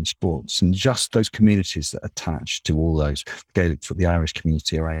non-mainstream sports, and just those communities that attach to all those. Gaelic football, the Irish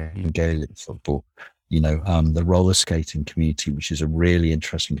community around Gaelic football, you know, the roller skating community, which is a really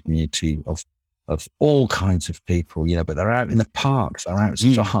interesting community of all kinds of people, you know, but they're out in the parks, they're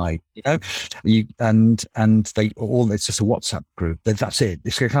outside, you know, and they all, it's just a WhatsApp group. That's it.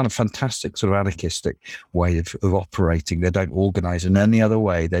 It's a kind of fantastic sort of anarchistic way of operating. They don't organize in any other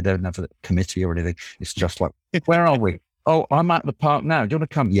way. They don't have a committee or anything. It's just like, where are we? Oh, I'm at the park now. Do you want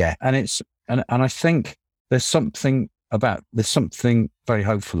to come? Yeah. And I think there's something very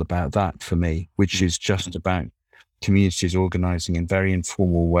hopeful about that for me, which is just about communities organizing in very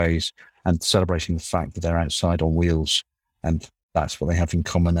informal ways and celebrating the fact that they're outside on wheels, and that's what they have in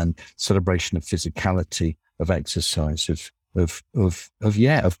common, and celebration of physicality, of exercise, of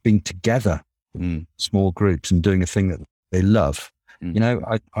being together, small groups, and doing a thing that they love. You know,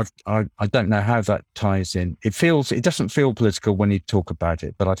 I don't know how that ties in. It doesn't feel political when you talk about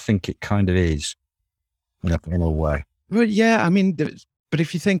it, but I think it kind of is, in a way. Well, yeah, I mean, but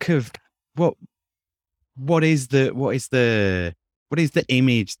if you think of what is the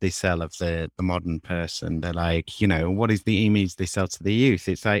image they sell of the modern person? They're like, what is the image they sell to the youth?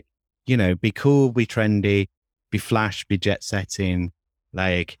 It's like, be cool, be trendy, be flash, be jet setting,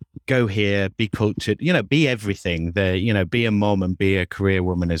 like go here, be cultured, be everything. Be a mom and be a career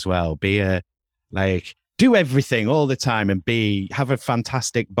woman as well. Do everything all the time and have a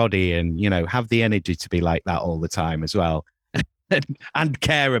fantastic body and, have the energy to be like that all the time as well and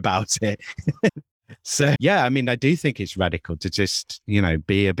care about it. So, yeah, I mean, I do think it's radical to just,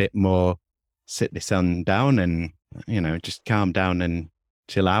 be a bit more, sit the sun down and, just calm down and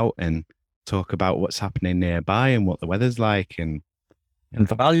chill out and talk about what's happening nearby and what the weather's like and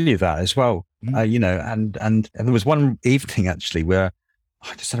value that as well. And there was one evening actually where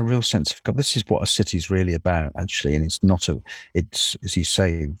I just had a real sense of, God, this is what a city's really about, actually. And it's, as you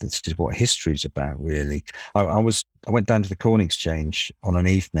say, this is what history is about, really. I went down to the Corn Exchange on an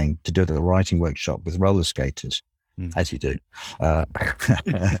evening to do the writing workshop with roller skaters, as you do. And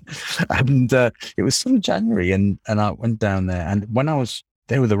it was sort of January, and I went down there, and when I was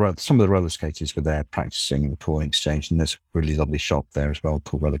there, some of the roller skaters were there practicing in the Corn Exchange, and there's a really lovely shop there as well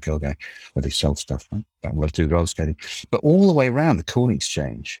called Roller Girl Gang, where they sell stuff. Right? We'll do roller skating. But all the way around the Corn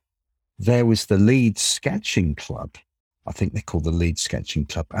Exchange, there was the Leeds Sketching Club. I think they're called the Leeds Sketching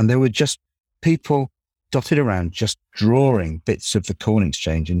Club. And there were just people dotted around just drawing bits of the Corn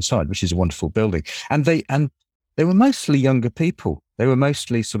Exchange inside, which is a wonderful building. And they were mostly younger people. They were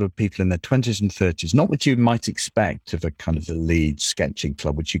mostly sort of people in their 20s and 30s, not what you might expect of a kind of the Leeds Sketching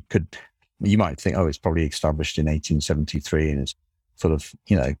Club, which you might think, oh, it's probably established in 1873 and it's full of,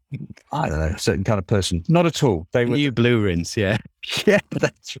 I don't know, a certain kind of person. Not at all. They were New Blue Rinse, yeah.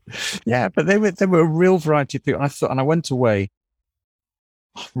 but they were a real variety of people. And I went away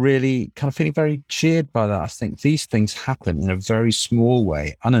really kind of feeling very cheered by that. I think these things happen in a very small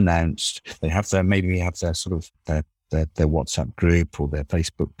way, unannounced. They have maybe have their sort of their WhatsApp group or their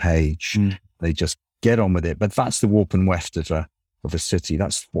Facebook page. They just get on with it. But that's the warp and weft of a city.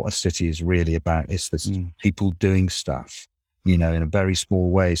 That's what a city is really about. It's this people doing stuff, in a very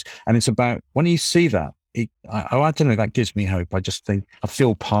small ways. And it's about, when you see that, I don't know, that gives me hope. I just think I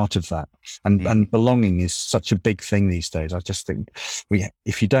feel part of that. And belonging is such a big thing these days. I just think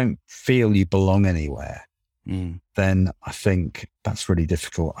if you don't feel you belong anywhere, then I think that's really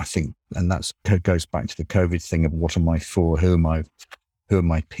difficult. I think, and that goes back to the COVID thing of what am I for? Who am I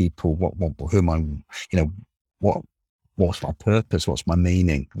people? Who am I, what's my purpose? What's my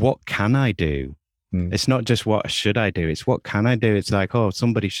meaning? What can I do? It's not just what should I do? It's what can I do? It's like, oh,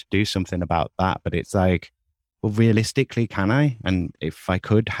 somebody should do something about that. But it's like, well, realistically, can I? And if I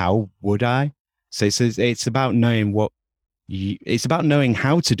could, how would I? So it's about knowing it's about knowing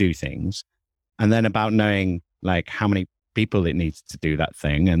how to do things, and then about knowing like how many people it needs to do that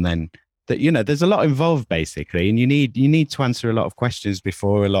thing. And then that, there's a lot involved basically. And you need to answer a lot of questions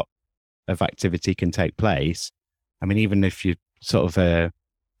before a lot of activity can take place. I mean, even if you sort of,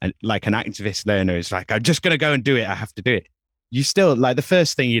 like an activist learner is like, I'm just going to go and do it. I have to do it. You still, like, the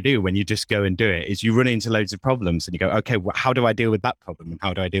first thing you do when you just go and do it is you run into loads of problems and you go, okay, how do I deal with that problem? And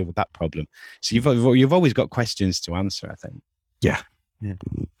how do I deal with that problem? So you've always got questions to answer, I think. Yeah.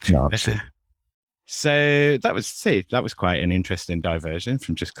 No, absolutely. So that was quite an interesting diversion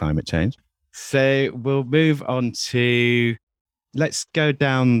from just climate change. So we'll move on to, let's go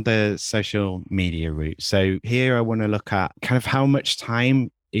down the social media route. So here I want to look at kind of how much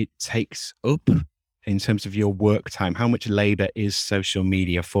time it takes up in terms of your work time. How much labor is social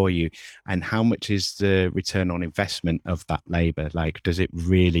media for you, and how much is the return on investment of that labor? Like, does it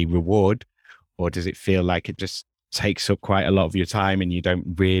really reward, or does it feel like it just takes up quite a lot of your time and you don't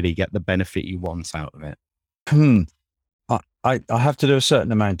really get the benefit you want out of it? I have to do a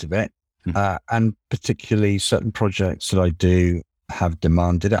certain amount of it, and particularly certain projects that I do have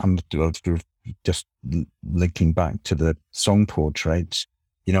demanded it. I'm just linking back to the song portraits.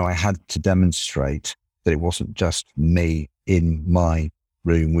 I had to demonstrate that it wasn't just me in my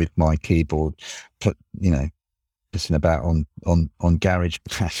room with my keyboard, pissing about on garage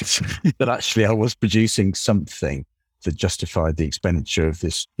bands, that actually I was producing something that justified the expenditure of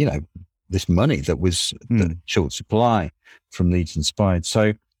this, this money that was the short supply from Leeds Inspired.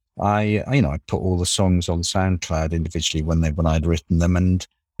 So I put all the songs on SoundCloud individually when I'd written them, and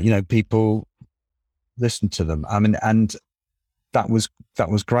people listened to them. I mean, and that was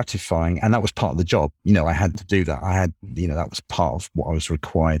gratifying, and that was part of the job. You know, I had to do that. I had, you know, that was part of what I was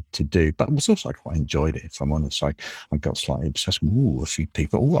required to do. But it was also, I quite enjoyed it, if I'm honest. I got slightly obsessed with, a few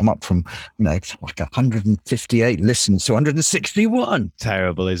people. I'm up from, you know, like 158 listens to 161.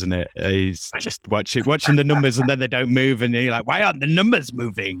 Terrible, isn't it? It's just watching the numbers, and then they don't move, and you're like, why aren't the numbers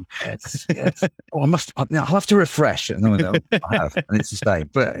moving? Yes. Oh, I'll have to refresh it. No, I have, and it's the same.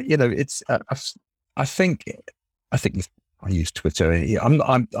 But you know, it's. I think I use Twitter.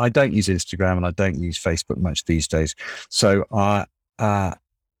 I don't use Instagram, and I don't use Facebook much these days. So I do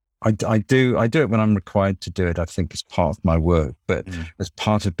it when I'm required to do it. I think it's part of my work. But as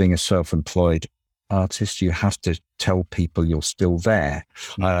part of being a self-employed artist, you have to tell people you're still there.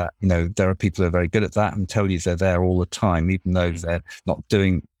 You know, there are people who are very good at that and tell you they're there all the time, even though they're not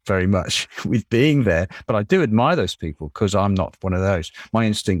doing very much with being there. But I do admire those people, because I'm not one of those. My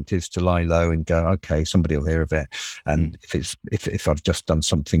instinct is to lie low and go, okay, somebody will hear of it. And if I've just done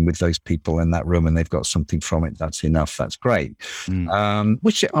something with those people in that room and they've got something from it, that's enough. That's great.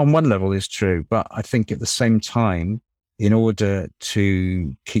 Which on one level is true. But I think at the same time, in order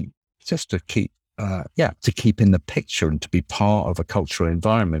to keep in the picture and to be part of a cultural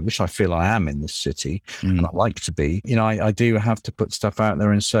environment, which I feel I am in this city, and I like to be, you know, I do have to put stuff out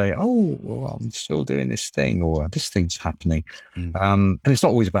there and say, oh, well, I'm still doing this thing, or this thing's happening. And it's not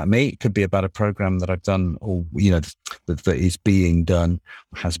always about me. It could be about a program that I've done, or, you know, that is being done,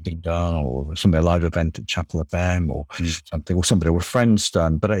 has been done, or a live event at Chapel FM, or something, or somebody or a friend's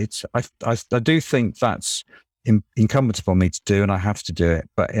done. But I do think that's incumbent upon me to do, and I have to do it.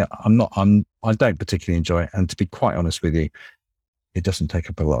 But I don't particularly enjoy it, and to be quite honest with you, it doesn't take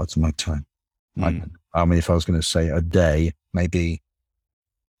up a lot of my time. I mean, if I was going to say a day, maybe,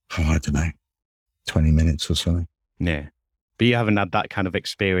 I don't know, 20 minutes or something. Yeah, but you haven't had that kind of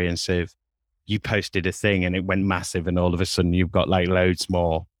experience of, you posted a thing and it went massive, and all of a sudden you've got like loads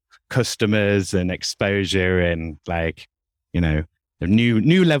more customers and exposure, and like, you know, a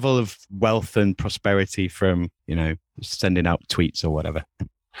new level of wealth and prosperity from, you know, sending out tweets or whatever.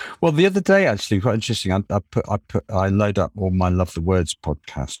 Well, the other day, actually, quite interesting. I load up all my Love the Words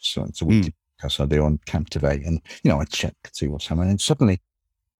podcasts. So it's a weekly podcast I do on Captivate, and you know, I check to see what's happening. And suddenly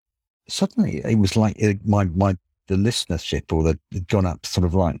it was like the listenership, or had gone up sort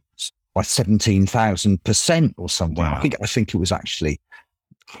of like by 17,000% or something. Wow. I think it was actually.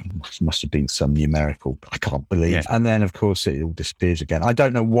 Must have been some numerical, I can't believe. Yeah. And then, of course, it all disappears again. I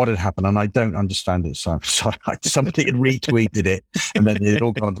don't know what had happened, and I don't understand it. So somebody had retweeted it, and then it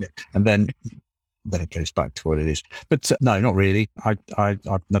all gone, and then it goes back to what it is. But no, not really. I've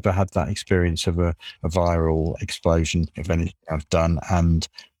never had that experience of a viral explosion of anything I've done, and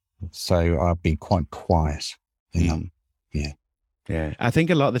so I've been quite quiet. You know? Yeah. I think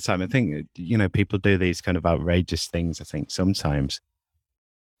a lot of the time, you know, people do these kind of outrageous things. I think sometimes,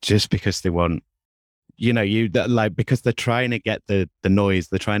 just because they want, you know, because they're trying to get the noise,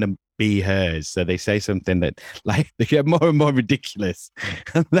 they're trying to be heard. So they say something that, like, they get more and more ridiculous.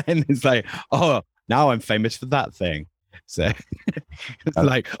 And then it's like, oh, now I'm famous for that thing. So it's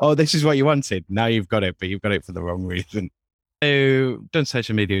like, oh, this is what you wanted. Now you've got it, but you've got it for the wrong reason. So done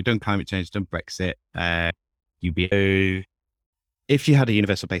social media, done climate change, done Brexit, UBO. If you had a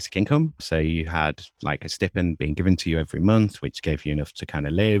universal basic income, so you had like a stipend being given to you every month, which gave you enough to kind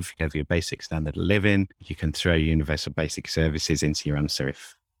of live, gave you a basic standard of living, you can throw universal basic services into your answer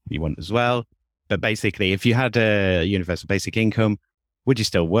if you want as well. But basically, if you had a universal basic income, would you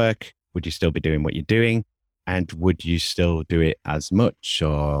still work? Would you still be doing what you're doing? And would you still do it as much,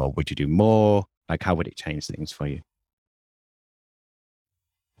 or would you do more? Like, how would it change things for you?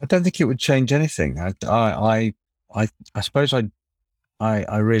 I don't think it would change anything. I suppose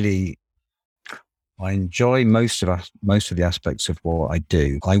I really enjoy most of the aspects of what I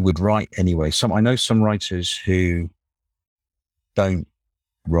do. I would write anyway. I know some writers who don't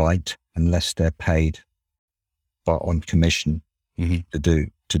write unless they're paid, but on commission to do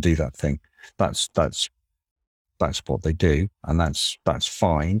that thing. That's what they do, and that's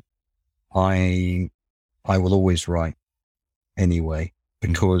fine. I will always write anyway.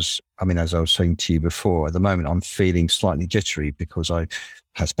 Because, I mean, as I was saying to you before, at the moment, I'm feeling slightly jittery because I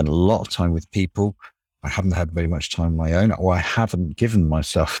have spent a lot of time with people. I haven't had very much time on my own, or I haven't given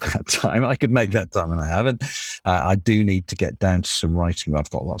myself that time. I could make that time and I haven't. I do need to get down to some writing.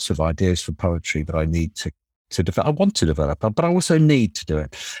 I've got lots of ideas for poetry that I need to develop. I want to develop, but I also need to do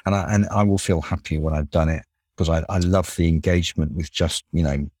it. And I will feel happy when I've done it, because I love the engagement with just, you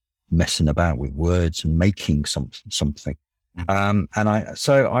know, messing about with words and making something. And I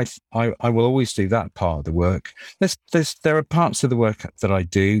will always do that part of the work. There are parts of the work that I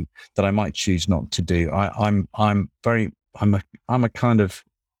do that I might choose not to do. I'm very I'm a kind of,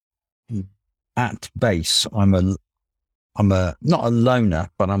 at base, I'm a not a loner,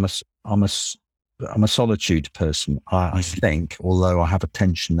 but I'm a solitude person. I think, although I have a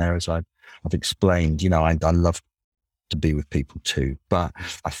tension there, as I've explained, I love to be with people too. But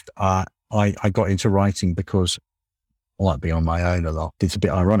I got into writing because I like being on my own a lot. It's a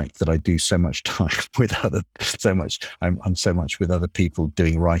bit ironic that I do so much time with I'm so much with other people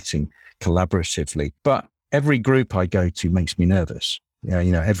doing writing collaboratively. But every group I go to makes me nervous.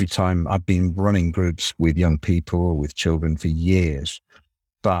 Every time I've been running groups with young people or with children for years.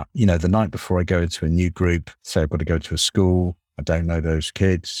 But, the night before I go into a new group, say I've got to go to a school, I don't know those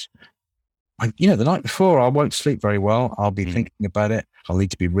kids. The night before I won't sleep very well. I'll be thinking about it. I'll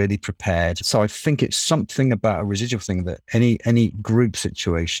need to be really prepared. So I think it's something about a residual thing that any group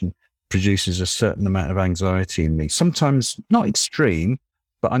situation produces a certain amount of anxiety in me. Sometimes not extreme,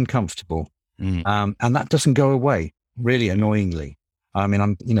 but uncomfortable. And that doesn't go away, really annoyingly. I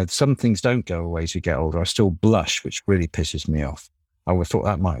mean, some things don't go away as you get older. I still blush, which really pisses me off. I would have thought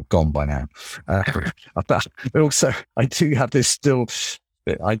that might have gone by now. But also, I do still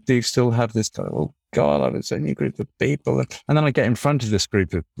have this kind of, oh God, I was in a group of people. And then I get in front of this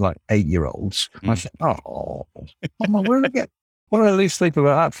group of like 8-year-olds. And I think, what do I lose sleep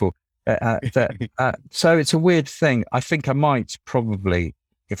about that for? So it's a weird thing. I think I might probably,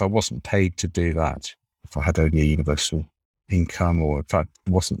 if I wasn't paid to do that, if I had only a universal income, or if I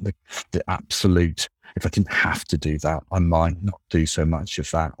wasn't the absolute, if I didn't have to do that, I might not do so much of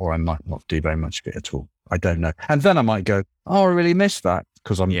that, or I might not do very much of it at all. I don't know. And then I might go, oh, I really miss that,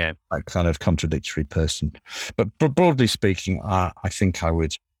 because I'm that kind of contradictory person. But broadly speaking, I think I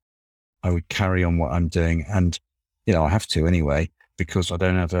would carry on what I'm doing. And, I have to anyway, because I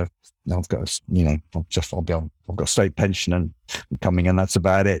don't have I've got a state pension and coming, and that's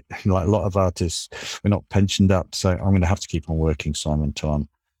about it. Like a lot of artists, we're not pensioned up. So I'm going to have to keep on working, Simon, until I'm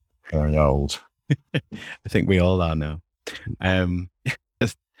very old. I think we all are now.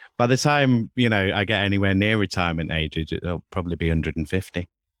 By the time, I get anywhere near retirement age, it'll probably be 150.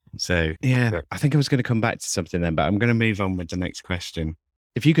 So, I think I was going to come back to something then, but I'm going to move on with the next question.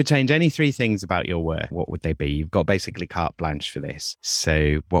 If you could change any 3 things about your work, what would they be? You've got basically carte blanche for this.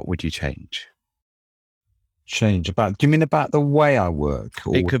 So what would you change? Do you mean about the way I work?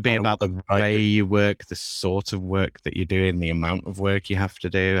 It could be about the way you work, the sort of work that you're doing, the amount of work you have to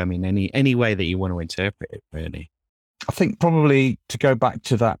do. I mean, any way that you want to interpret it, really. I think probably, to go back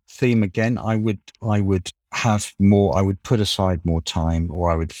to that theme again, I would have more, I would put aside more time, or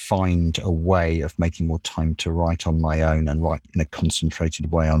I would find a way of making more time to write on my own and write in a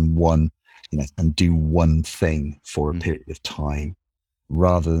concentrated way on one, and do one thing for a period of time,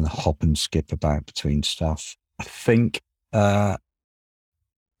 rather than hop and skip about between stuff. I think I'd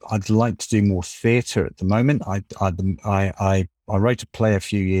like to do more theatre at the moment. I wrote a play a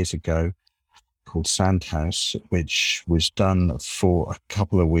few years ago called Sandhouse, which was done for a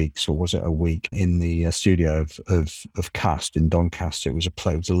couple of weeks, or was it a week, in the studio of Cast in Doncaster. It was a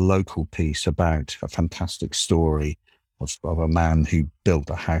play. It was a local piece about a fantastic story of a man who built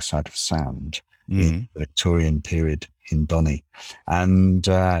a house out of sand in the Victorian period in Bonnie. And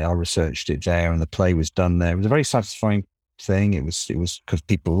I researched it there, and the play was done there. It was a very satisfying thing. It was because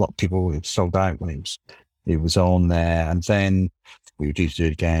a lot of people, it sold out when it was on there. And then we were due to do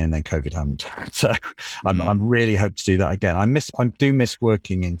it again, and then COVID happened. So I'm really hope to do that again. I do miss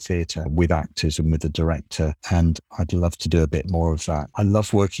working in theatre with actors and with the director, and I'd love to do a bit more of that. I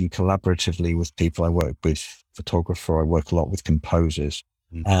love working collaboratively with people. I work with photographer. I work a lot with composers,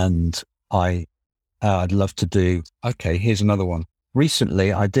 and I'd love to do. Okay, here's another one.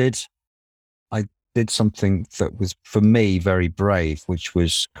 Recently, I did something that was, for me, very brave, which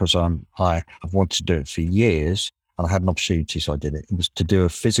was because I've wanted to do it for years. And I had an opportunity, so I did it. It was to do a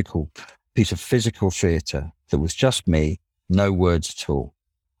piece of physical theatre that was just me, no words at all,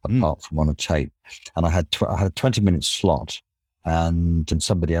 apart from on a tape. And I had a 20-minute slot, and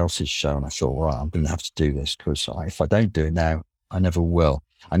somebody else's show. And I thought, right, I'm going to have to do this, because if I don't do it now, I never will.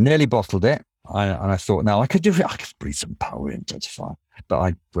 I nearly bottled it. And I thought, no, I could do it. I could breathe some power into it. That's fine. But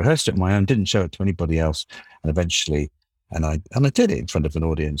I rehearsed it on my own, didn't show it to anybody else. And eventually, I did it in front of an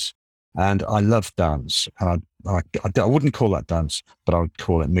audience. And I love dance. And I wouldn't call that dance, but I would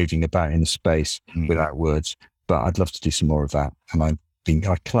call it moving about in space without words. But I'd love to do some more of that. And I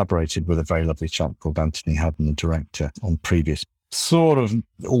collaborated with a very lovely chap called Anthony Haddon, the director, on previous sort of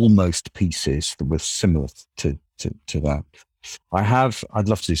almost pieces that were similar to that. I'd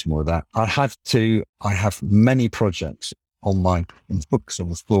love to do some more of that. I have many projects on my books on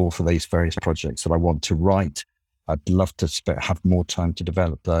the floor for these various projects that I want to write. I'd love to have more time to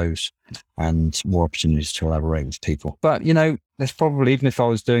develop those and more opportunities to collaborate with people. But, there's probably, even if I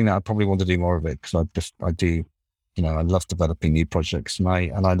was doing that, I'd probably want to do more of it because I do, I love developing new projects and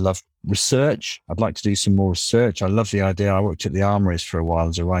I love research. I'd like to do some more research. I love the idea. I worked at the Armouries for a while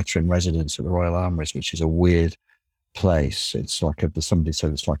as a writer in residence at the Royal Armouries, which is a weird place. It's like somebody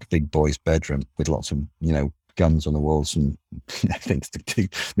said it's like a big boy's bedroom with lots of, guns on the walls and things to do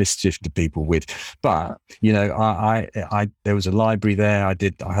mischief to people with. But, I there was a library there. I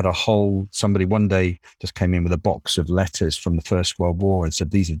had somebody one day just came in with a box of letters from the First World War and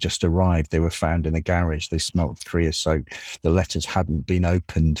said, these have just arrived. They were found in a garage. They smelt of creosote. The letters hadn't been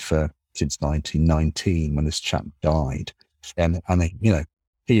opened since 1919 when this chap died. And they, here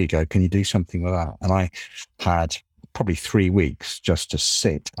you go. Can you do something with that? And I had probably 3 weeks just to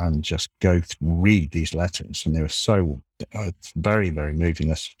sit and just read these letters. And they were so very, very moving.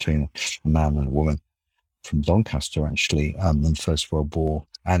 That's between a man and a woman from Doncaster, actually, in the First World War.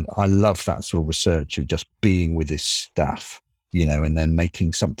 And I love that sort of research of just being with this stuff, and then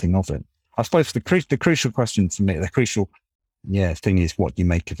making something of it. I suppose the crucial question for me, the crucial thing is what you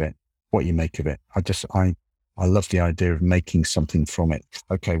make of it, I love the idea of making something from it.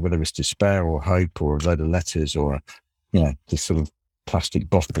 Okay, whether it's despair or hope or a load of letters or, this sort of plastic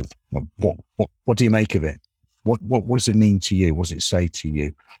bottle. What do you make of it? What does it mean to you? What does it say to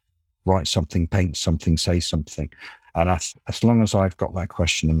you? Write something, paint something, say something. And as long as I've got that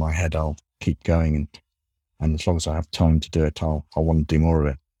question in my head, I'll keep going. And as long as I have time to do it, I want to do more of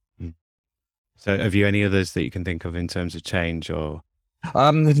it. So have you any others that you can think of in terms of change or?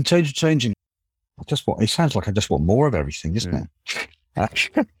 In terms of changing, it sounds like I just want more of everything, doesn't it?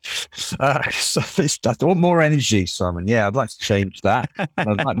 So I want more energy, Simon. Yeah, I'd like to change that.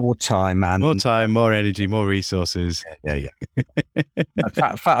 I'd like more time, and more time, more energy, more resources. Yeah.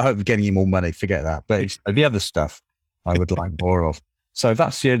 Fat hope of getting you more money. Forget that. But it's the other stuff I would like more of. So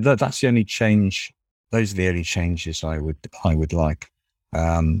that's the only change. Those are the only changes I would like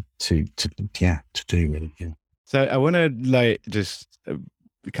to do really. Yeah. So I want to just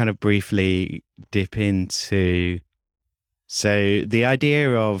kind of briefly dip into. So the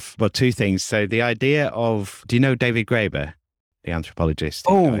idea of, two things. So the idea of, do you know David Graeber, the anthropologist?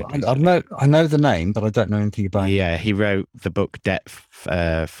 Oh, I know the name, but I don't know anything about him. Yeah, he wrote the book Debt,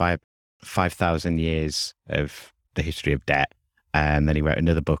 5,000 Years of the History of Debt. And then he wrote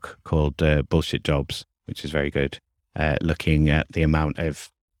another book called Bullshit Jobs, which is very good, looking at the amount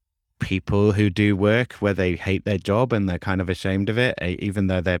of people who do work where they hate their job and they're kind of ashamed of it, even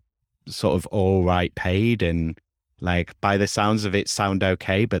though they're sort of all right paid and like by the sounds of it sound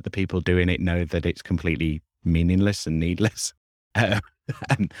okay, but the people doing it know that it's completely meaningless and needless.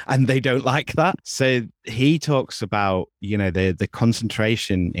 And they don't like that. So he talks about, the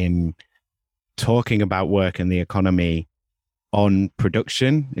concentration in talking about work and the economy on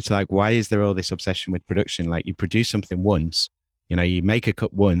production. It's like, why is there all this obsession with production? Like you produce something once, you make a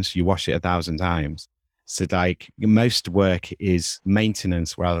cup once, you wash it 1,000 times. So like most work is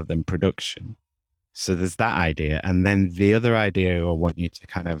maintenance rather than production. So there's that idea. And then the other idea I want you to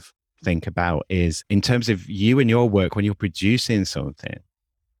kind of think about is in terms of you and your work, when you're producing something,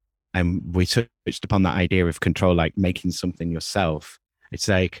 and we touched upon that idea of control, like making something yourself. It's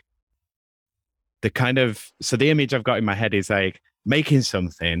like so the image I've got in my head is like making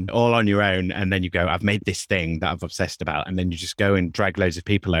something all on your own. And then you go, I've made this thing that I've obsessed about. And then you just go and drag loads of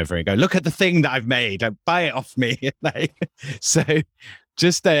people over and go, look at the thing that I've made. Buy it off me. So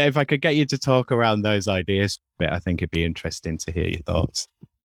just if I could get you to talk around those ideas, but I think it'd be interesting to hear your thoughts.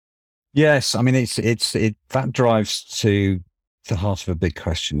 Yes, I mean it that drives to the heart of a big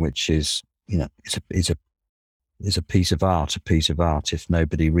question, which is, is a piece of art if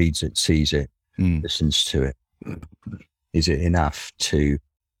nobody reads it, sees it, listens to it? Is it enough to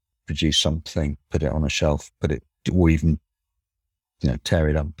produce something, put it on a shelf, or even tear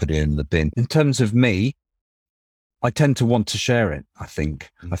it up, put it in the bin? In terms of me, I tend to want to share it. I think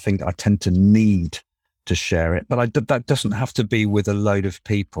I tend to need to share it, but that doesn't have to be with a load of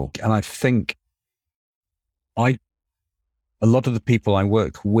people. And I think a lot of the people I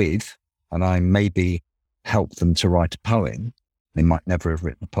work with, and I maybe help them to write a poem, they might never have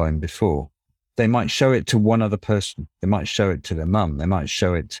written a poem before. They might show it to one other person. They might show it to their mum. They might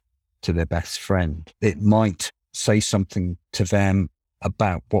show it to their best friend. It might say something to them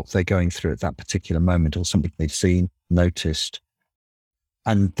about what they're going through at that particular moment, or something they've seen, noticed,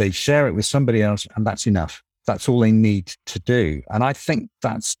 and they share it with somebody else, and that's enough. That's all they need to do. And I think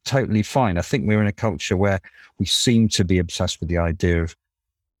that's totally fine. I think we're in a culture where we seem to be obsessed with the idea of,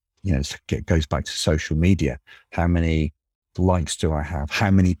 it goes back to social media, how many likes do I have?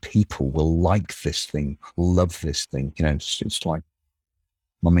 How many people will like this thing, love this thing? You know, it's like,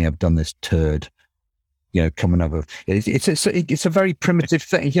 Mummy, I've done this turd. You know, coming over. It's a very primitive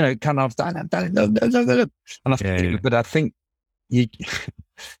thing. You know, kind of. And I think, but I think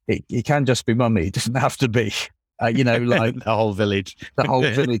it can just be Mummy. It doesn't have to be. You know, like the whole village,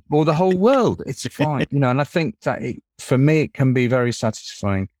 or the whole world. It's fine. You know, and I think that for me, it can be very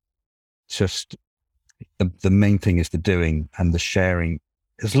satisfying. Just the main thing is the doing and the sharing.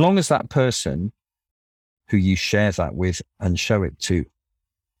 As long as that person who you share that with and show it to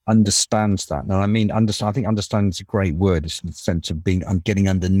understands that. Now, I mean, understand. I think understand is a great word. It's in the sense of I'm getting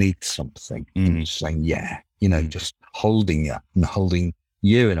underneath something and saying, yeah, you know, just holding you and holding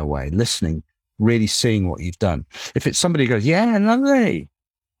you in a way, listening, really seeing what you've done. If it's somebody who goes, yeah, lovely,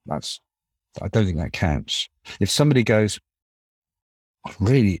 I don't think that counts. If somebody goes,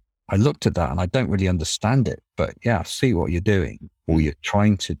 I looked at that and I don't really understand it, but yeah, I see what you're doing or you're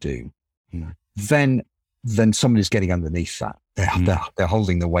trying to do, then somebody's getting underneath that. They're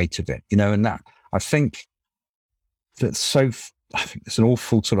holding the weight of it, you know, and that I think there's an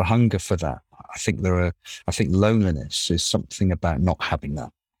awful sort of hunger for that. I think loneliness is something about not having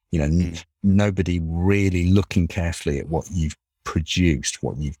that, you know, nobody really looking carefully at what you've produced,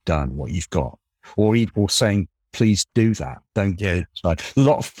 what you've done, what you've got, or saying, please do that. Don't get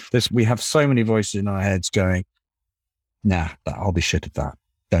it. We have so many voices in our heads going, nah, I'll be shit at that.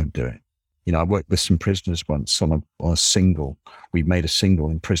 Don't do it. You know, I worked with some prisoners once on a single. We made a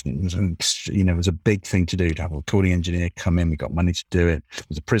single in prison. It was a big thing to do, to have a recording engineer come in. We got money to do it. It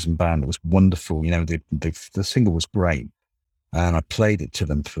was a prison band. It was wonderful. You know, the single was great. And I played it to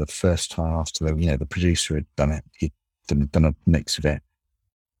them for the first time after the producer had done it. He'd done a mix of it.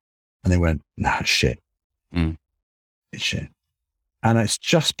 And they went, nah, it's shit. It's shit. And it's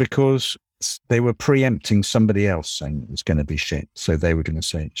just because they were preempting somebody else saying it was going to be shit. So they were going to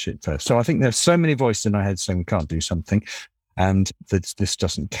say shit first. So I think there's so many voices in our head saying we can't do something and that this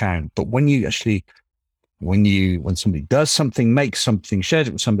doesn't count. But when somebody does something, makes something, shares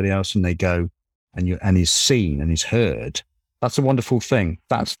it with somebody else and they go and is seen and is heard, that's a wonderful thing.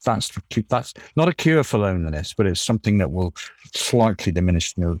 That's not a cure for loneliness, but it's something that will slightly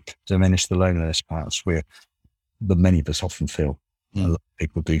diminish the loneliness parts where many of us often feel. A lot of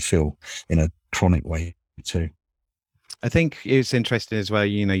people do feel in a chronic way too. I think it's interesting as well.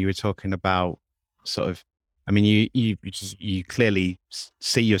 You know, you were talking about sort of, I mean, you clearly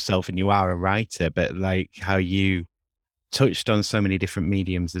see yourself and you are a writer, but like how you touched on so many different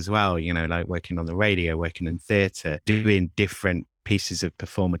mediums as well, you know, like working on the radio, working in theatre, doing different pieces of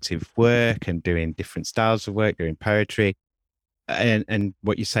performative work and doing different styles of work, doing poetry. And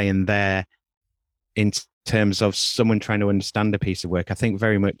what you're saying there in terms of someone trying to understand a piece of work, I think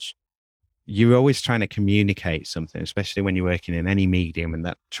very much you're always trying to communicate something, especially when you're working in any medium, and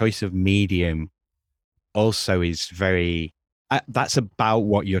that choice of medium also is very, that's about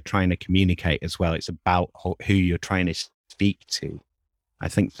what you're trying to communicate as well. It's about who you're trying to speak to. I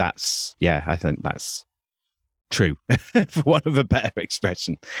think that's true, for want of a better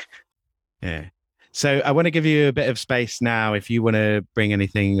expression. Yeah. So I want to give you a bit of space now. If you want to bring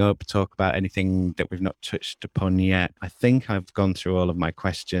anything up, talk about anything that we've not touched upon yet. I think I've gone through all of my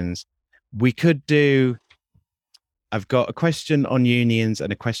questions. We could do, I've got a question on unions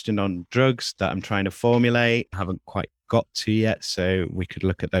and a question on drugs that I'm trying to formulate. I haven't quite got to yet. So we could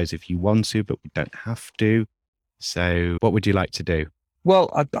look at those if you want to, but we don't have to. So what would you like to do?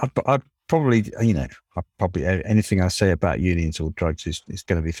 Well, I'd probably, anything I say about unions or drugs is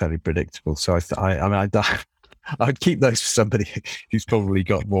going to be fairly predictable. So I'd keep those for somebody who's probably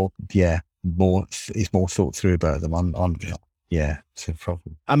got is more thought through about them. It's a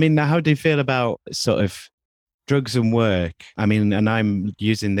problem. I mean, how do you feel about sort of drugs and work? I mean, and I'm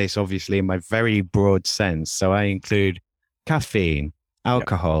using this obviously in my very broad sense. So I include caffeine,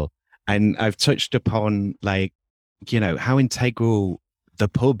 alcohol, and I've touched upon how integral the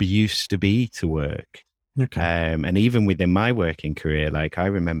pub used to be to work. Okay. And even within my working career, like I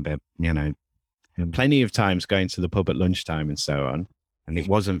remember, plenty of times going to the pub at lunchtime and so on, and it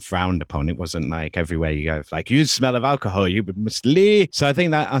wasn't frowned upon. It wasn't like everywhere you go, like, you smell of alcohol, you must leave. So I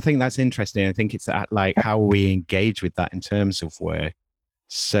think that's interesting. I think it's like how we engage with that in terms of work.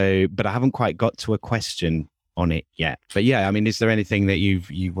 So, but I haven't quite got to a question on it yet. But yeah, I mean, is there anything that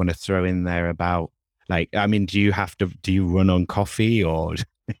you want to throw in there about, like, I mean, do you run on coffee, or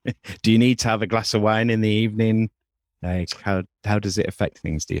do you need to have a glass of wine in the evening? Like, how does it affect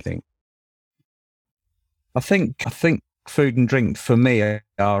things, do you think? I think food and drink for me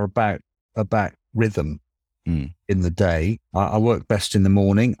are about rhythm in the day. I work best in the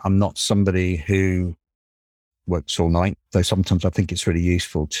morning. I'm not somebody who works all night. Though sometimes I think it's really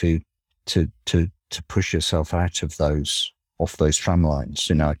useful to push yourself out of off those tram lines.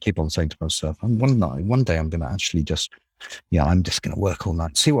 You know, I keep on saying to myself, one day I'm going to actually I'm just going to work all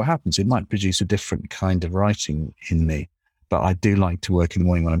night, see what happens. It might produce a different kind of writing in me. But I do like to work in the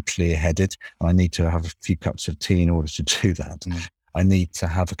morning when I'm clear-headed, and I need to have a few cups of tea in order to do that. I need to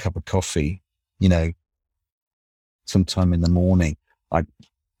have a cup of coffee, you know, sometime in the morning.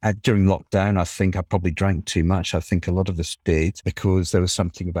 During lockdown, I think I probably drank too much. I think a lot of us did, because there was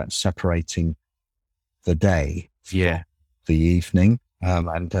something about separating the day from the evening,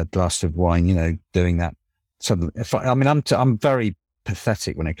 and a glass of wine, you know, doing that. Suddenly, I'm very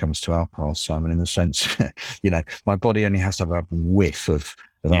pathetic when it comes to alcohol, Simon, in the sense, you know, my body only has to have a whiff of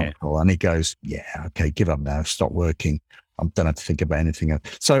alcohol, and it goes, okay, give up now, stop working. I don't have to think about anything else.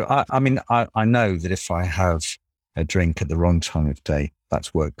 So, I know that if I have a drink at the wrong time of day,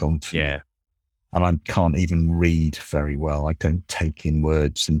 that's work gone for me. And I can't even read very well. I don't take in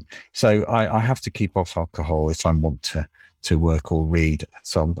words. And so I have to keep off alcohol if I want to work or read.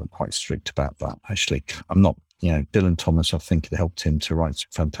 So I'm quite strict about that, actually. I'm not, you know, Dylan Thomas, I think it helped him to write some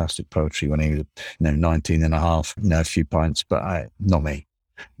fantastic poetry when he was, 19 and a half, a few pints, but not me.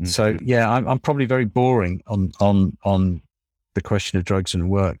 Mm-hmm. So I'm probably very boring on the question of drugs and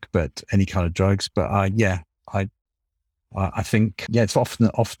work, but any kind of drugs. But I think it's often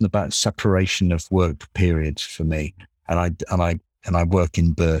about separation of work periods for me, and I work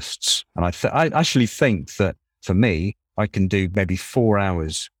in bursts. And I actually think that for me, I can do maybe 4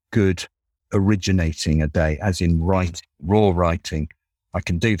 hours good originating a day, as in raw writing. I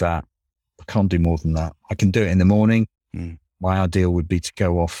can do that. I can't do more than that. I can do it in the morning. My ideal would be to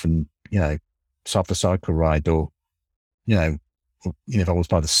go off and, have a cycle ride, or, if I was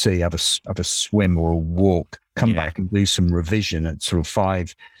by the sea, have a swim or a walk, come back and do some revision at sort of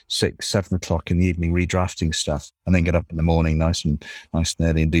 5, 6, 7 o'clock in the evening, redrafting stuff, and then get up in the morning nice and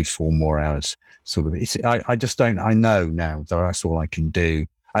early and do 4 more hours. Sort of, I know now that that's all I can do.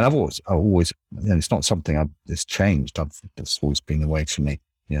 And I've always, it's not something that's changed. It's always been the way for me.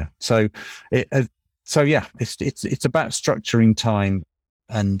 Yeah. So it's about structuring time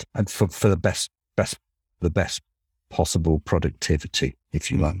and for the best possible productivity, if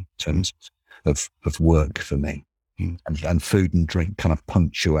you like, in terms of work for me. And food and drink kind of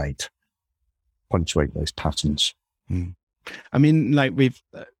punctuate those patterns. I mean, like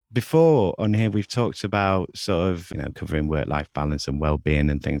before on here, we've talked about sort of, covering work-life balance and well-being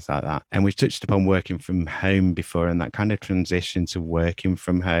and things like that. And we've touched upon working from home before, and that kind of transition to working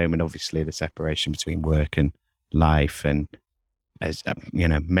from home, and obviously the separation between work and life. And as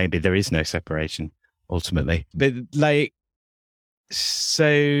maybe there is no separation ultimately. But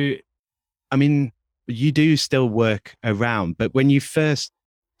so, I mean, you do still work around, but when you first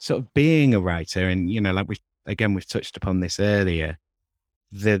sort of being a writer, and, we've touched upon this earlier,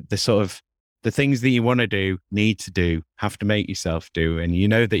 the sort of the things that you want to do, need to do, have to make yourself do, and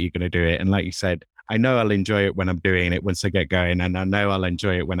that you're going to do it. And like you said, I know I'll enjoy it when I'm doing it once I get going, and I know I'll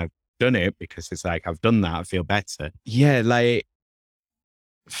enjoy it when I've done it, because it's like, I've done that, I feel better. Yeah, like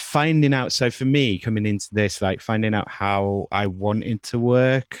finding out. So for me, coming into this, like finding out how I wanted to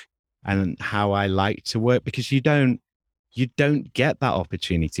work and how I like to work, because you don't get that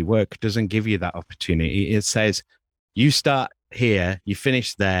opportunity. Work doesn't give you that opportunity. It says, you start here, you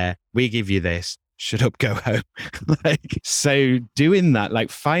finish there, we give you this, shut up, go home. So doing that,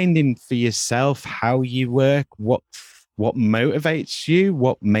 like finding for yourself how you work, what motivates you,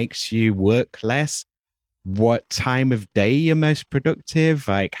 what makes you work less, what time of day you're most productive,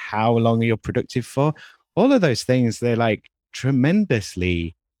 like how long you're productive for, all of those things, they're like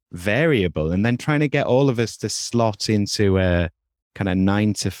tremendously variable. And then trying to get all of us to slot into a kind of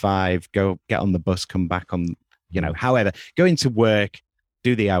 9 to 5, go get on the bus, come back on, however, go into work,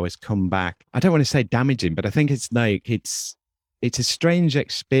 do the hours, come back. I don't want to say damaging, but I think it's like, it's a strange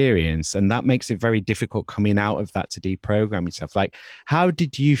experience, and that makes it very difficult coming out of that to deprogram yourself. Like, how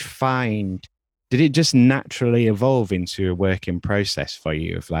did you find, did it just naturally evolve into a working process for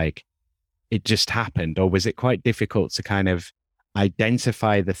you of like, it just happened? Or was it quite difficult to kind of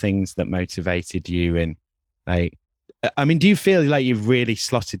identify the things that motivated you? And like, I mean, do you feel like you've really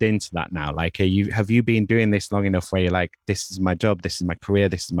slotted into that now? Like, have you been doing this long enough where you're like, this is my job, this is my career,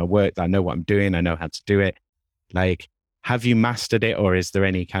 this is my work, I know what I'm doing, I know how to do it. Like, have you mastered it, or is there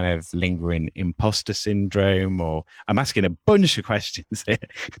any kind of lingering imposter syndrome? Or I'm asking a bunch of questions here,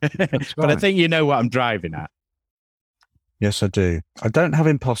 but I think you know what I'm driving at. Yes, I do. I don't have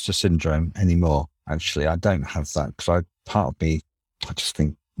imposter syndrome anymore. Actually, I don't have that, because part of me, I just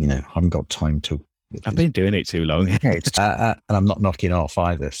think, I haven't got time to I've been doing it too long. And I'm not knocking off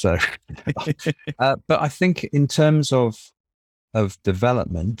either. So, but I think in terms of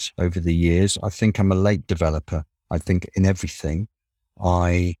development over the years, I think I'm a late developer. I think in everything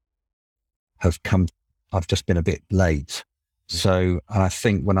I've just been a bit late. So, and I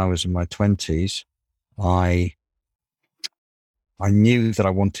think when I was in my 20s, I knew that I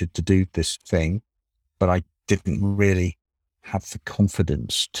wanted to do this thing, but I didn't really have the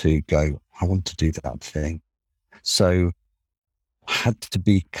confidence to go, I want to do that thing. So I had to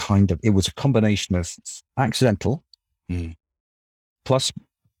be it was a combination of accidental plus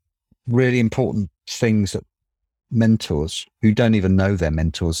really important things that mentors who don't even know their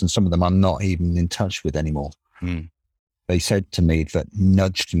mentors, and some of them I'm not even in touch with anymore. They said to me, that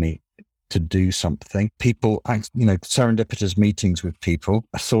nudged me to do something. People, serendipitous meetings with people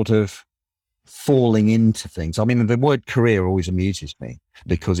are sort of falling into things. I mean, the word career always amuses me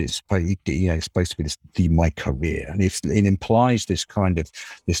because it's supposed to be my career, and it implies this kind of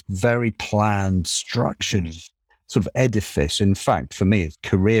this very planned, structured sort of edifice. In fact, for me, it's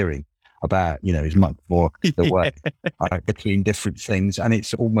careering about is much more the way between different things, and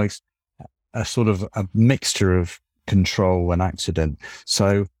it's almost a sort of a mixture of control and accident.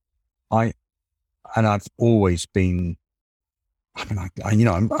 So I've always been. I mean,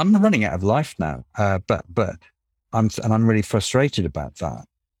 I'm running out of life now, but I'm really frustrated about that.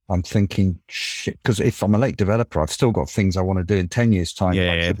 I'm thinking, shit, because if I'm a late developer, I've still got things I want to do in 10 years' time.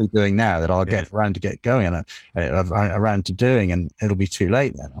 I should be doing now that I'll get around to get going and around to doing, and it'll be too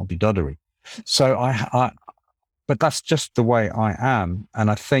late then. I'll be doddery. So but that's just the way I am,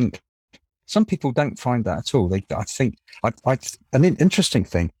 and I think some people don't find that at all. I think an interesting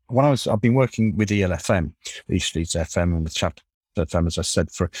thing. I've been working with ELFM, East Leeds FM, and with Chapter FM, as I said,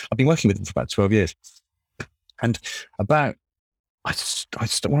 I've been working with them for about 12 years. And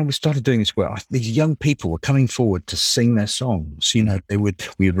when we started doing this work, these young people were coming forward to sing their songs. We would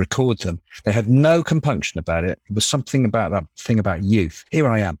record them. They had no compunction about it. It was something about that thing about youth. Here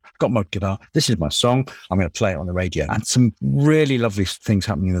I am, I've got my guitar. This is my song. I'm going to play it on the radio. And some really lovely things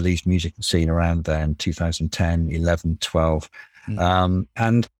happening in the Leeds music scene around then, 2010, 11, 12.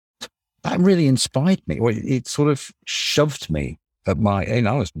 And that really inspired me. It sort of shoved me at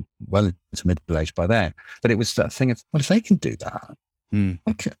I was well into middle age by then, but it was that thing of, well, if they can do that,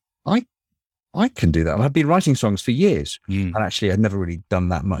 I can do that. I've been writing songs for years, and actually I'd never really done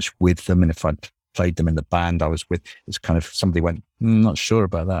that much with them. And if I'd played them in the band I was with, it's kind of, somebody went, not sure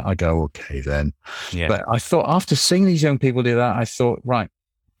about that. I go, okay then. Yeah. But I thought, after seeing these young people do that, I thought, right,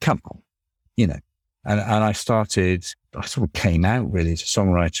 come on, and I sort of came out really as a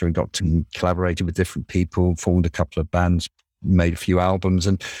songwriter and got to collaborated with different people, formed a couple of bands, made a few albums,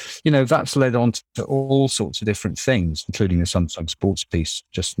 and that's led on to all sorts of different things, including this Unsung Sports piece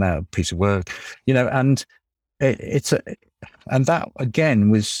just now, piece of work, and and that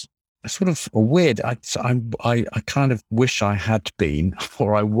again was a sort of a weird. I kind of wish I had been,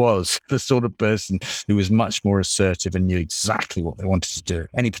 or I was, the sort of person who was much more assertive and knew exactly what they wanted to do,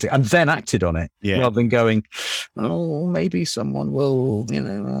 and then acted on it, rather than going, oh, maybe someone will,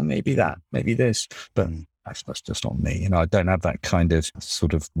 maybe that, maybe this, but. That's just not me. I don't have that kind of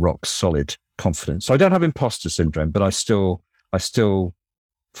sort of rock solid confidence. So I don't have imposter syndrome, but I still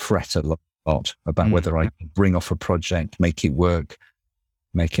fret a lot about whether I can bring off a project, make it work,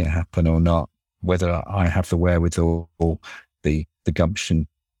 make it happen or not, whether I have the wherewithal or the gumption,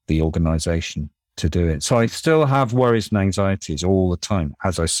 the organization to do it. So I still have worries and anxieties all the time,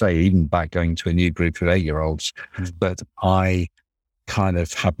 as I say, even back going to a new group of 8-year-olds, but I kind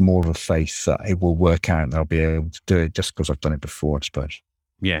of have more of a faith that it will work out and I'll be able to do it just because I've done it before, I suppose.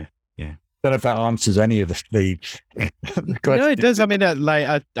 Yeah. Don't know if that answers any of the No, it does. I mean,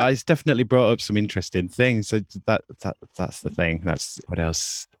 I definitely brought up some interesting things. So that's the thing. That's what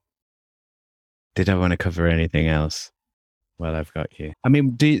else. Did I want to cover anything else? Well, I've got you. I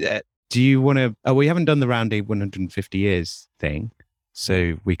mean, do you want to? Oh, we haven't done the Round 150 years thing,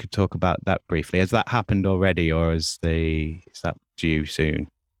 so we could talk about that briefly. Has that happened already, or is that due soon?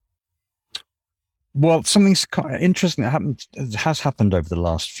 Well, something's kind of interesting that has happened over the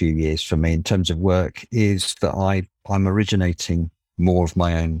last few years for me in terms of work is that I'm originating more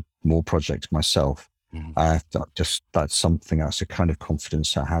projects myself. That's something, that's a kind of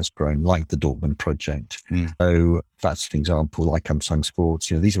confidence that has grown, like the Dortmund project. So that's an example, like Unsung Sports.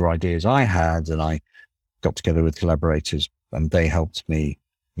 These are ideas I had, and I got together with collaborators, and they helped me.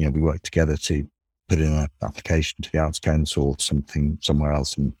 We worked together to put in an application to the Arts Council or something somewhere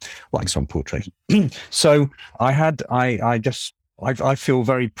else, and like Song Portrait. So I feel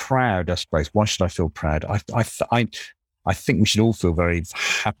very proud, I suppose. Why should I feel proud? I think we should all feel very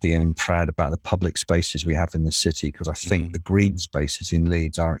happy and proud about the public spaces we have in the city, because I think the green spaces in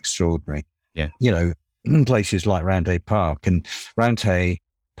Leeds are extraordinary. Yeah. Places like Roundhay Park, and Roundhay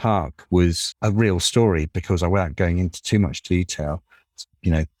Park was a real story because, without going into too much detail,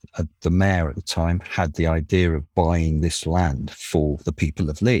 the mayor at the time had the idea of buying this land for the people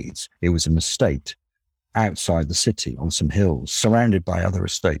of Leeds. It was an estate outside the city on some hills, surrounded by other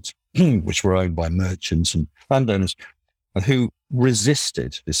estates, which were owned by merchants and landowners who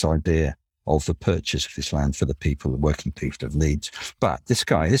resisted this idea of the purchase of this land for the people, the working people of Leeds. But this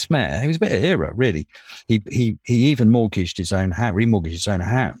mayor, he was a bit of a hero, really. He even remortgaged his own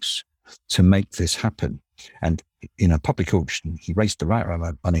house to make this happen. And in a public auction, he raised the right amount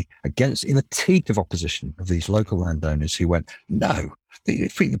of money in the teeth of opposition of these local landowners who went, no,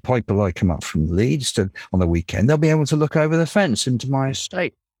 if the people come up from Leeds on the weekend, they'll be able to look over the fence into my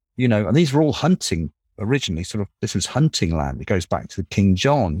estate. And these were all hunting originally, this was hunting land. It goes back to King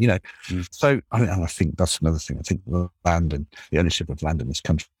John, So I think that's another thing. I think the land and the ownership of land in this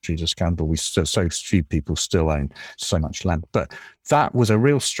country is a scandal. So few people still own so much land. But that was a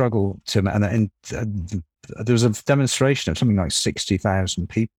real struggle and there was a demonstration of something like 60,000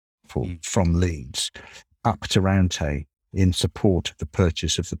 people from Leeds up to Roundhay in support of the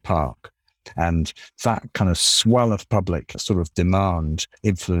purchase of the park. And that kind of swell of public sort of demand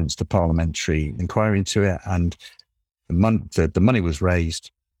influenced the parliamentary inquiry into it. And the money was raised,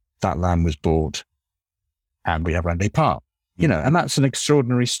 that land was bought, and we have Roundhay Park, and that's an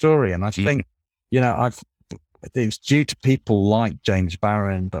extraordinary story. And I think, it's due to people like James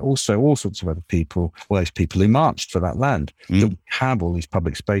Barron, but also all sorts of other people, those people who marched for that land, that we have all these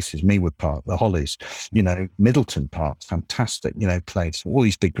public spaces, Mewood Park, the Hollies, Middleton Park, fantastic, place, all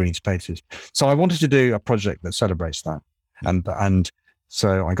these big green spaces. So I wanted to do a project that celebrates that. And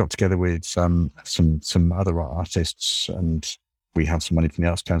so I got together with some other artists, and we have some money from the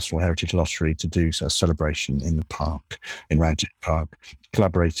Arts Council Heritage Lottery to do a celebration in the park, in Roundhay Park,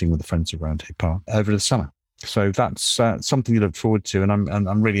 collaborating with the Friends of Roundhay Park over the summer. So that's something to look forward to, and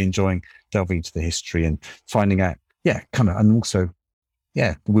I'm really enjoying delving into the history and finding out, and also,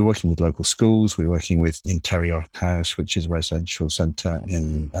 we're working with local schools. We're working with Interior House, which is a residential centre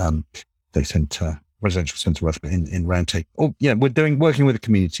in residential centre in Roundhay. We're working with the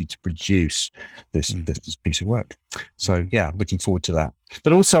community to produce this piece of work. So looking forward to that.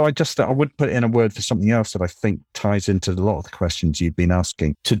 But also, I would put in a word for something else that I think ties into a lot of the questions you've been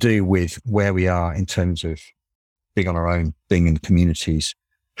asking, to do with where we are in terms of being on our own, being in communities,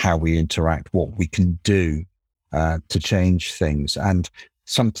 how we interact, what we can do to change things. And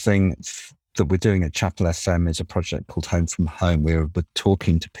something that we're doing at Chapel FM is a project called Home from Home, where we're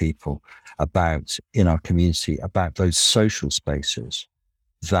talking to people in our community about those social spaces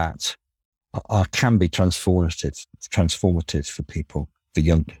that can be transformative for people, for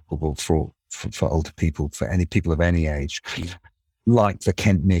young people, for older people, for any people of any age. Like the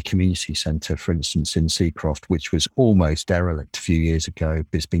Kentmere Community Centre, for instance, in Seacroft, which was almost derelict a few years ago,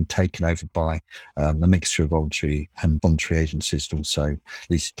 but it's been taken over by a mixture of voluntary agencies, also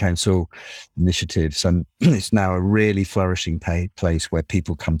Leeds Council initiatives, and it's now a really flourishing place where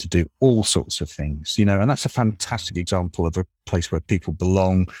people come to do all sorts of things, and that's a fantastic example of a place where people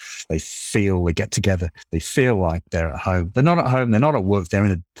belong. They get together, they feel like they're at home. They're not at home, they're not at work, they're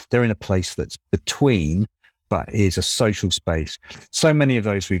in a place that's between, but is a social space. So many of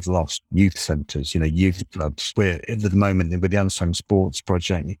those we've lost. Youth centres, youth clubs. We're at the moment with the Unsung Sports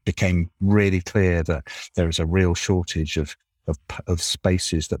Project, it became really clear that there is a real shortage of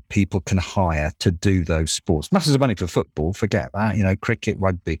spaces that people can hire to do those sports. Masses of money for football, forget that, cricket,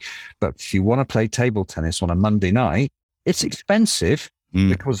 rugby. But if you want to play table tennis on a Monday night, it's expensive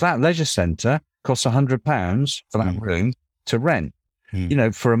because that leisure centre costs £100 for that room to rent,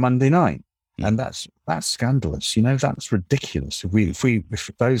 for a Monday night. And that's scandalous, that's ridiculous.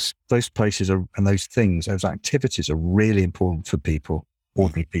 If those places are, and those activities are really important for people,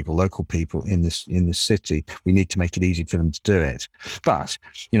 ordinary people, local people in this city, we need to make it easy for them to do it. But,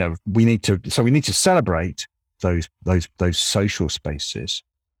 we need to celebrate those social spaces,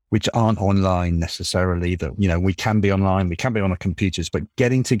 which aren't online necessarily, that, we can be online, we can be on our computers, but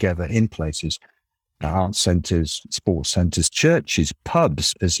getting together in places, art centres, sports centres, churches,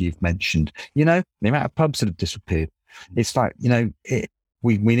 pubs, as you've mentioned, the amount of pubs that have disappeared. It's like,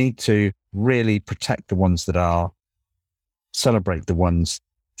 we need to really protect the ones that are, celebrate the ones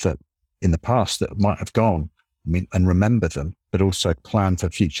that in the past that might have gone, and remember them, but also plan for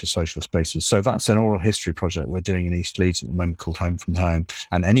future social spaces. So that's an oral history project we're doing in East Leeds at the moment called Home from Home.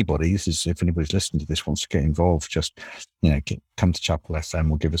 And anybody, if anybody's listening to this wants to get involved, just, come to Chapel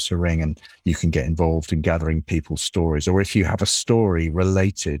FM or give us a ring, and you can get involved in gathering people's stories. Or if you have a story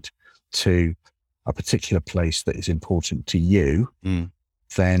related to a particular place that is important to you,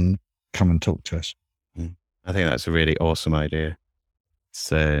 then come and talk to us. I think that's a really awesome idea.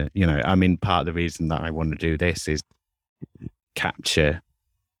 So, part of the reason that I want to do this is capture,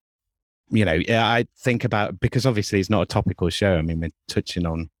 I think about, because obviously it's not a topical show. I mean, we're touching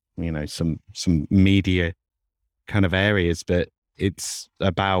on, some media kind of areas, but it's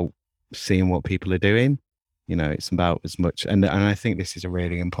about seeing what people are doing. It's about as much, and I think this is a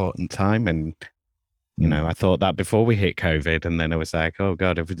really important time. And I thought that before we hit COVID, and then I was like, oh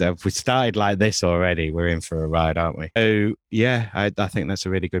God, if we started like this already, we're in for a ride, aren't we? So yeah, I think that's a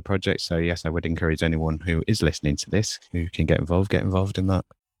really good project. So yes, I would encourage anyone who is listening to this, who can get involved in that.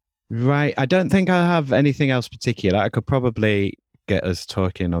 Right. I don't think I have anything else particular. I could probably get us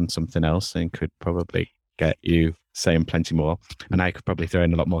talking on something else, and could probably get you saying plenty more. And I could probably throw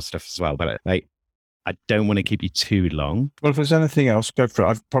in a lot more stuff as well, but I don't want to keep you too long. Well, if there's anything else, go for it.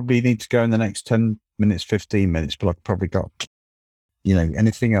 I probably need to go in the next 10 minutes, 15 minutes, but I've probably got,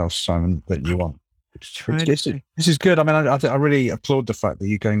 anything else, Simon, that you want. This is good. I mean, I really applaud the fact that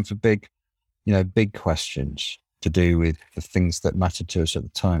you're going for big questions to do with the things that matter to us at the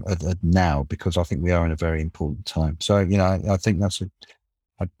time, now, because I think we are in a very important time. So, I think that's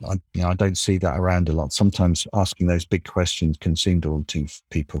I don't see that around a lot. Sometimes asking those big questions can seem daunting for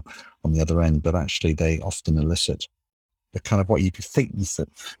people on the other end, but actually they often elicit the kind of what you think that,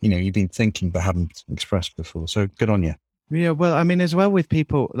 you've been thinking but haven't expressed before. So good on you. Yeah. Well, I mean, as well with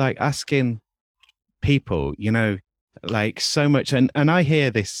people, like asking people, like so much, and I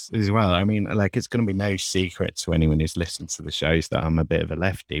hear this as well. I mean, like, it's going to be no secret to anyone who's listened to the shows that I'm a bit of a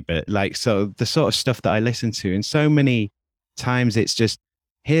lefty, but like, so the sort of stuff that I listen to, and so many times it's just,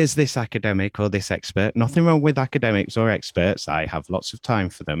 here's this academic or this expert. Nothing wrong with academics or experts. I have lots of time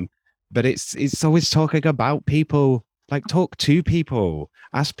for them, but it's always talking about people. Like, talk to people,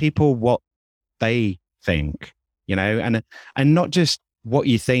 ask people what they think, and not just what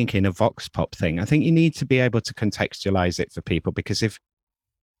you think in a vox pop thing. I think you need to be able to contextualize it for people, because if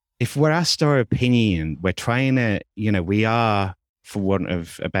we're asked our opinion, we're trying to, we are, for want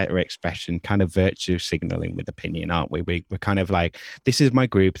of a better expression, kind of virtue signaling with opinion, aren't we? We're kind of like, this is my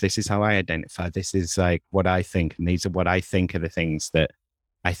group, this is how I identify, this is like what I think, and these are what I think are the things that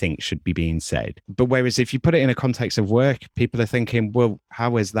I think should be being said. But whereas if you put it in a context of work, people are thinking, well,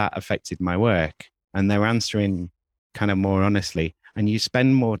 how has that affected my work? And they're answering kind of more honestly. And you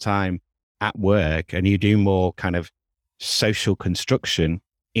spend more time at work, and you do more kind of social construction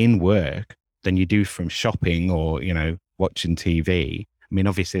in work than you do from shopping or, watching TV. I mean,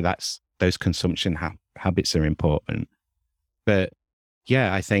 obviously those consumption habits are important, but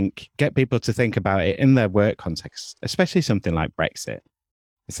yeah, I think get people to think about it in their work context, especially something like Brexit.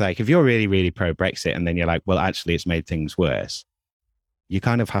 It's like, if you're really, really pro Brexit, and then you're like, well, actually it's made things worse, you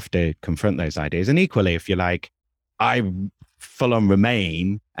kind of have to confront those ideas. And equally, if you're like, I full on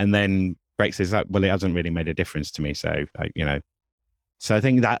Remain, and then Brexit's like, well, it hasn't really made a difference to me. So, so I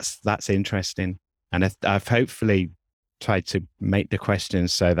think that's interesting. And I've hopefully tried to make the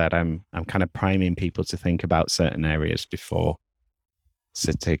questions so that I'm kind of priming people to think about certain areas before,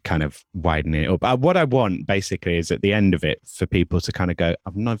 so to kind of widen it up. What I want basically is at the end of it for people to kind of go,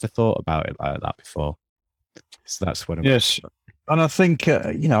 I've never thought about it like that before. So that's what I'm. Yes. And I think,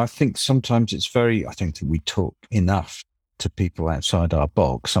 I think sometimes it's I don't think we talk enough to people outside our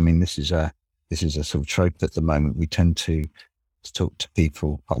box. I mean, this is a sort of trope at the moment. We tend to talk to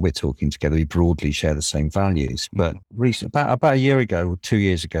people like we're talking together. We broadly share the same values. But about a year ago or 2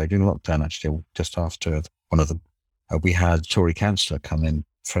 years ago, during lockdown, actually, just after one of them, we had Tory councillor come in,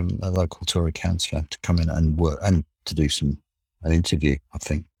 from a local Tory councillor, to come in and work and to do an interview, I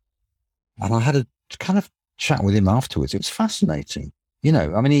think. And I had a kind of chat with him afterwards. It was fascinating.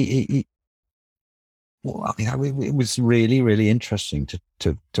 I mean, it was really, really interesting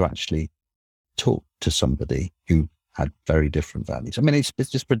to actually talk to somebody who had very different values. I mean, it's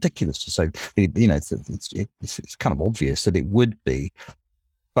just ridiculous to say, it's kind of obvious that it would be,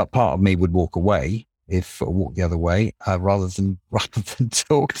 but part of me would walk away walk the other way, rather than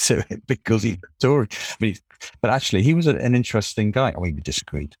talk to him, because he's a Tory. I mean, but actually he was an interesting guy. I mean, we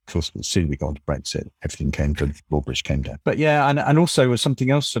disagreed. Of course, as soon as we got to Brexit, everything came to Broadbridge came down. But yeah, and also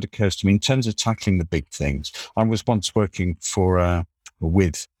something else that occurs to me in terms of tackling the big things. I was once working as a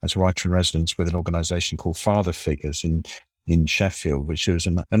writer in residence with an organisation called Father Figures in in Sheffield, which was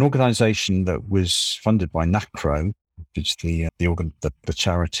an organisation that was funded by NACRO, which is the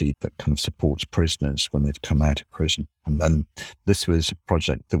charity that kind of supports prisoners when they've come out of prison. And then this was a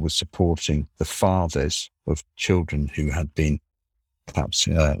project that was supporting the fathers of children who had been perhaps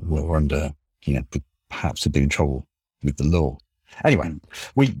were under, perhaps had been in trouble with the law. Anyway,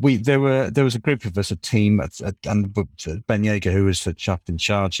 there was a group of us, a team, and Ben Yeager, who was the chap in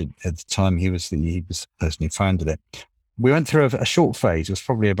charge at the time, he was the person who founded it. We went through a short phase. It was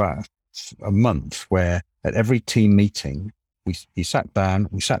probably about a month where at every team meeting, we sat down,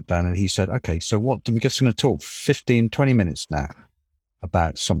 and he said, okay, so what, we're just going to talk 15, 20 minutes now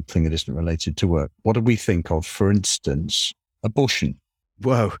about something that isn't related to work. What do we think of, for instance, abortion?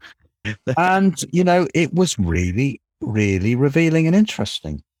 Whoa. And, it was really, really revealing and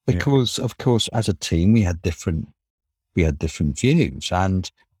interesting because, of course, as a team, we had different views.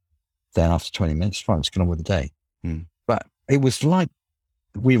 And then after 20 minutes, fine, let's get on with the day. But it was like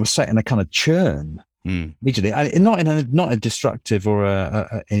we were set in a kind of churn immediately, and not a destructive or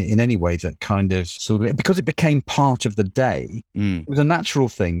in any way that kind of sort of, because it became part of the day. It was a natural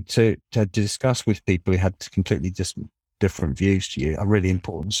thing to discuss with people who had completely different views to you, a really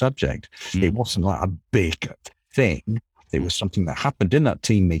important subject. It wasn't like a big thing. It was something that happened in that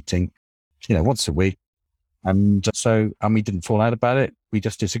team meeting, once a week. And we didn't fall out about it. We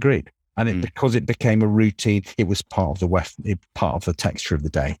just disagreed. And because it became a routine, it was part of the texture of the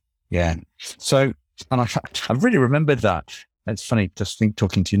day. Yeah. So, and I really remembered that. It's funny, just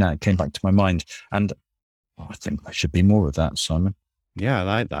talking to you now, it came back to my mind. And I think there should be more of that, Simon. Yeah, I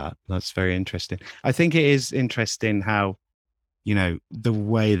like that. That's very interesting. I think it is interesting how, the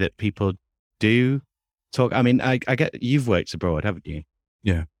way that people do talk. I mean, I get, you've worked abroad, haven't you?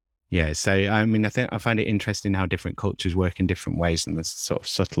 Yeah. Yeah. So, I mean, I find it interesting how different cultures work in different ways and there's sort of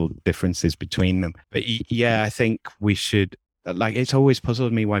subtle differences between them. But yeah, I think we should, it's always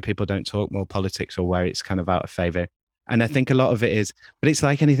puzzled me why people don't talk more politics or where it's kind of out of favor. And I think a lot of it is, but it's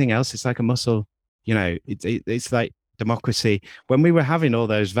like anything else. It's like a muscle, it's like democracy. When we were having all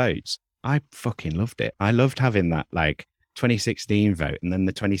those votes, I fucking loved it. I loved having that 2016 vote and then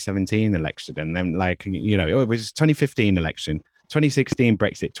the 2017 election. And then it was 2015 election. 2016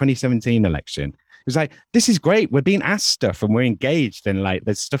 Brexit, 2017 election. It was like, this is great. We're being asked stuff and we're engaged and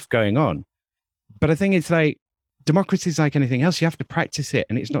there's stuff going on. But I think it's like, democracy is like anything else. You have to practice it.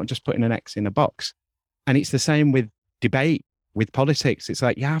 And it's not just putting an X in a box. And it's the same with debate, with politics. It's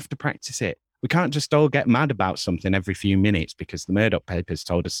like, you have to practice it. We can't just all get mad about something every few minutes because the Murdoch papers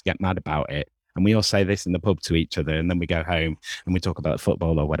told us to get mad about it. And we all say this in the pub to each other. And then we go home and we talk about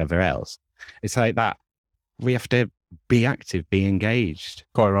football or whatever else. It's like that. We have to be active, be engaged.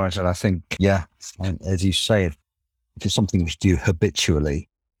 Quite right. And I think, as you say, if it's something we do habitually,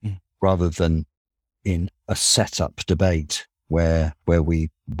 rather than in a set-up debate where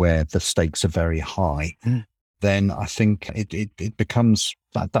the stakes are very high, then I think it becomes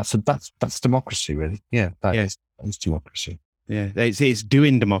that's democracy, really. Yeah, that is democracy. Yeah, it's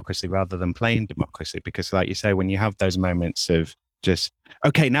doing democracy rather than playing democracy, because like you say, when you have those moments of just,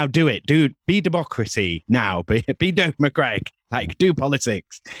 okay, now do it, dude, be democracy now, be Doug McGregor, do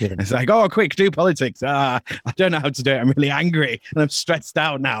politics. Yeah. It's like, oh, quick, do politics. I don't know how to do it. I'm really angry and I'm stressed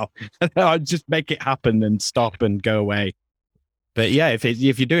out now. I'll just make it happen and stop and go away. But yeah, if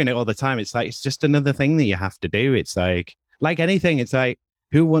you're doing it all the time, it's like, it's just another thing that you have to do. It's like anything, it's like,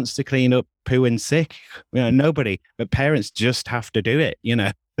 who wants to clean up poo and sick? Nobody, but parents just have to do it,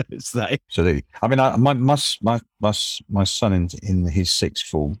 It's like, absolutely. I mean, my son in his sixth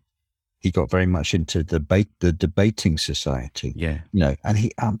form, he got very much into the debating society. Yeah. And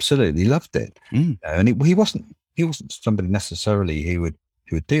he absolutely loved it. And he wasn't somebody necessarily who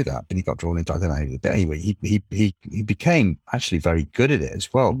would do that, but he got drawn into, I don't know. But anyway, he became actually very good at it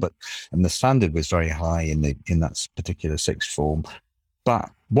as well. And the standard was very high in that particular sixth form.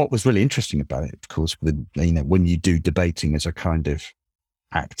 But what was really interesting about it, of course, when you do debating as a kind of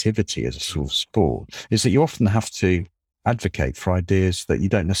activity, as a sort of sport, is that you often have to advocate for ideas that you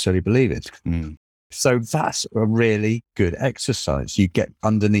don't necessarily believe in. So that's a really good exercise. You get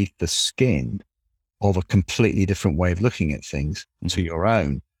underneath the skin of a completely different way of looking at things to your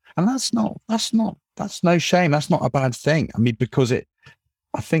own. And that's no shame. That's not a bad thing. I mean, because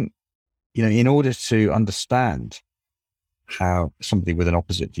I think, in order to understand how somebody with an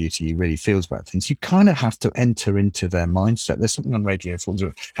opposite view to you really feels about things, you kind of have to enter into their mindset. There's something on Radio 4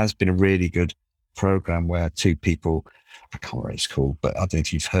 that has been a really good program where two people, I can't remember what it's called, but I don't know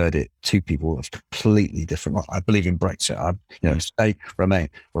if you've heard it, two people of completely different, I believe in Brexit, stay,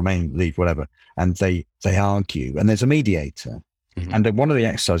 remain, leave, whatever. And they argue and there's a mediator. And one of the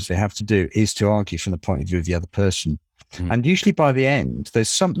exercises they have to do is to argue from the point of view of the other person And usually by the end,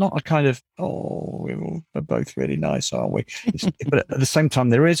 there's not a kind of, we're both really nice, aren't we? But at the same time,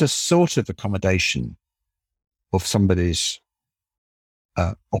 there is a sort of accommodation of somebody's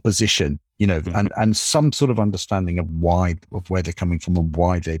opposition, and some sort of understanding of where they're coming from and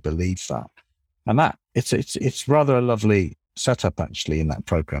why they believe that. And that it's rather a lovely setup actually in that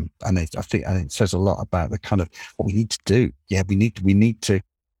program. And I think it says a lot about the kind of what we need to do. Yeah, we need to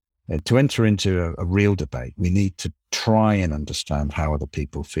enter into a real debate. We need to try and understand how other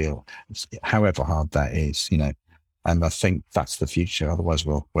people feel, however hard that is, and I think that's the future. Otherwise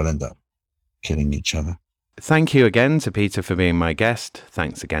we'll end up killing each other. Thank you again to Peter for being my guest.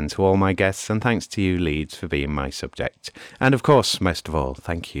 Thanks again to all my guests, and thanks to you, Leeds, for being my subject. And of course, most of all,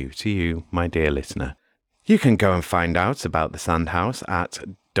 thank you to you, my dear listener. You can go and find out about the Sandhouse at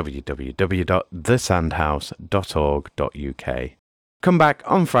www.thesandhouse.org.uk. Come back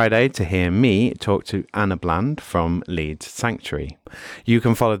on Friday to hear me talk to Anna Bland from Leeds Sanctuary. You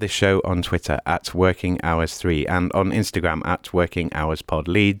can follow this show on Twitter at Working Hours 3 and on Instagram at Working Hours Pod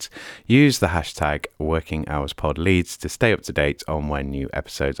Leeds. Use the hashtag Working Hours Pod Leeds to stay up to date on when new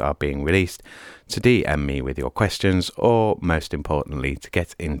episodes are being released, to DM me with your questions, or most importantly, to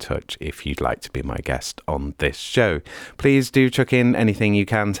get in touch if you'd like to be my guest on this show. Please do chuck in anything you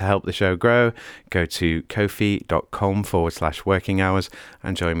can to help the show grow. Go to ko-fi.com/working hours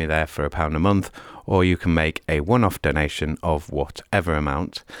and join me there for £1 a month, or you can make a one-off donation of whatever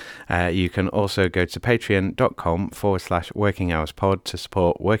amount. You can also go to patreon.com/working hours pod to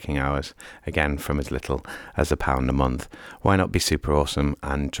support Working Hours, again from as little as £1 a month. Why not be super awesome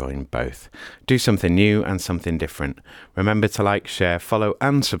and join both? Do something new and something different. Remember to like, share, follow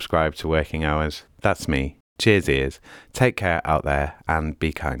and subscribe to Working Hours. That's me. Cheers ears. Take care out there and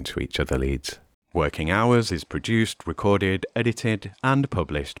be kind to each other, Leeds. Working Hours is produced, recorded, edited and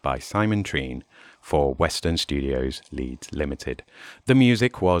published by Simon Treen for Western Studios Leeds Limited. The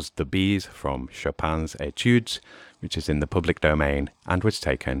music was The Bees from Chopin's Etudes, which is in the public domain and was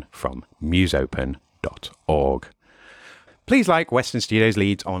taken from museopen.org. Please like Western Studios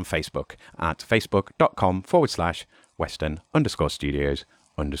Leeds on Facebook at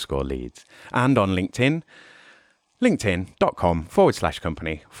facebook.com/Western_Studios_Leeds and on LinkedIn,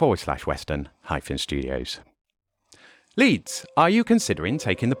 linkedin.com/company/Western-Studios. Leeds, are you considering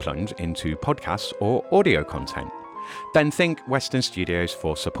taking the plunge into podcasts or audio content? Then think Western Studios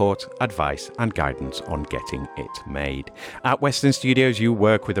for support, advice and guidance on getting it made. At Western Studios, you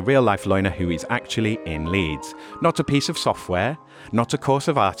work with a real-life learner who is actually in Leeds. Not a piece of software, not a course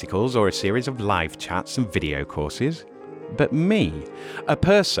of articles or a series of live chats and video courses, but me, a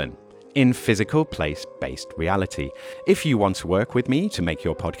person in physical place-based reality. If you want to work with me to make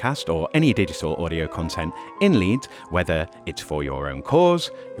your podcast or any digital audio content in Leeds, whether it's for your own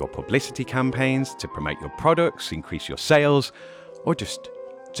cause, your publicity campaigns, to promote your products, increase your sales, or just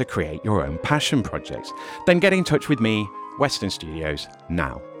to create your own passion projects, then get in touch with me, Western Studios,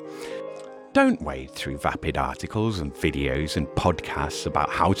 now. Don't wade through vapid articles and videos and podcasts about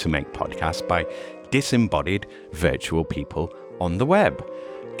how to make podcasts by disembodied virtual people on the web.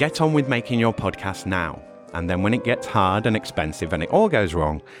 Get on with making your podcast now, and then when it gets hard and expensive and it all goes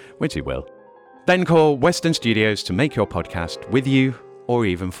wrong, which it will, then call Western Studios to make your podcast with you or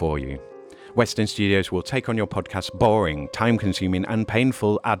even for you. Western Studios will take on your podcast's boring, time-consuming and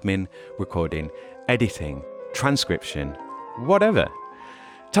painful admin, recording, editing, transcription, whatever.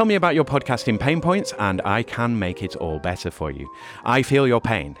 Tell me about your podcasting pain points and I can make it all better for you. I feel your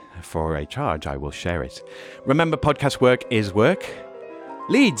pain. For a charge, I will share it. Remember, podcast work is work.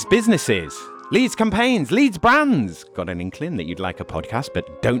 Leeds businesses, Leeds campaigns, Leeds brands. Got an inkling that you'd like a podcast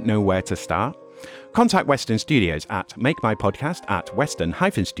but don't know where to start? Contact Western Studios at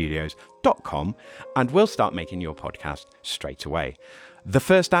makemypodcast@western-studios.com and we'll start making your podcast straight away. The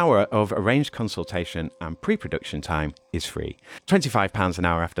first hour of arranged consultation and pre-production time is free. £25 an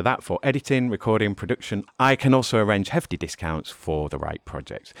hour after that for editing, recording, production. I can also arrange hefty discounts for the right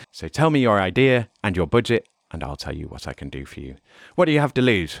projects. So tell me your idea and your budget and I'll tell you what I can do for you. What do you have to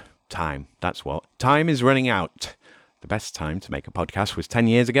lose? Time. That's what. Time is running out. The best time to make a podcast was 10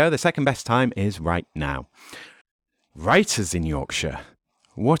 years ago. The second best time is right now. Writers in Yorkshire,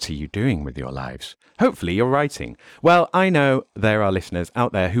 what are you doing with your lives? Hopefully you're writing. Well, I know there are listeners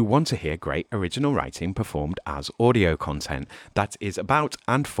out there who want to hear great original writing performed as audio content that is about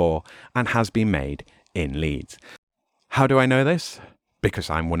and for and has been made in Leeds. How do I know this? Because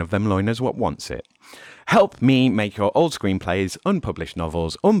I'm one of them loiners what wants it. Help me make your old screenplays, unpublished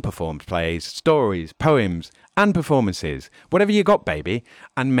novels, unperformed plays, stories, poems, and performances, whatever you got, baby,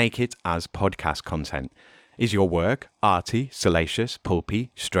 and make it as podcast content. Is your work arty, salacious, pulpy,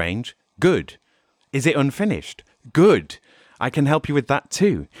 strange, good? Is it unfinished, Good. I can help you with that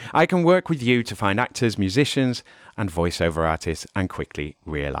too. I can work with you to find actors, musicians, and voiceover artists and quickly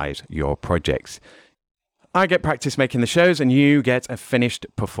realize your projects. I get practice making the shows and you get a finished,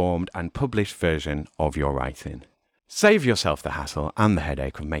 performed, and published version of your writing. Save yourself the hassle and the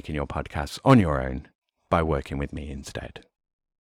headache of making your podcasts on your own by working with me instead.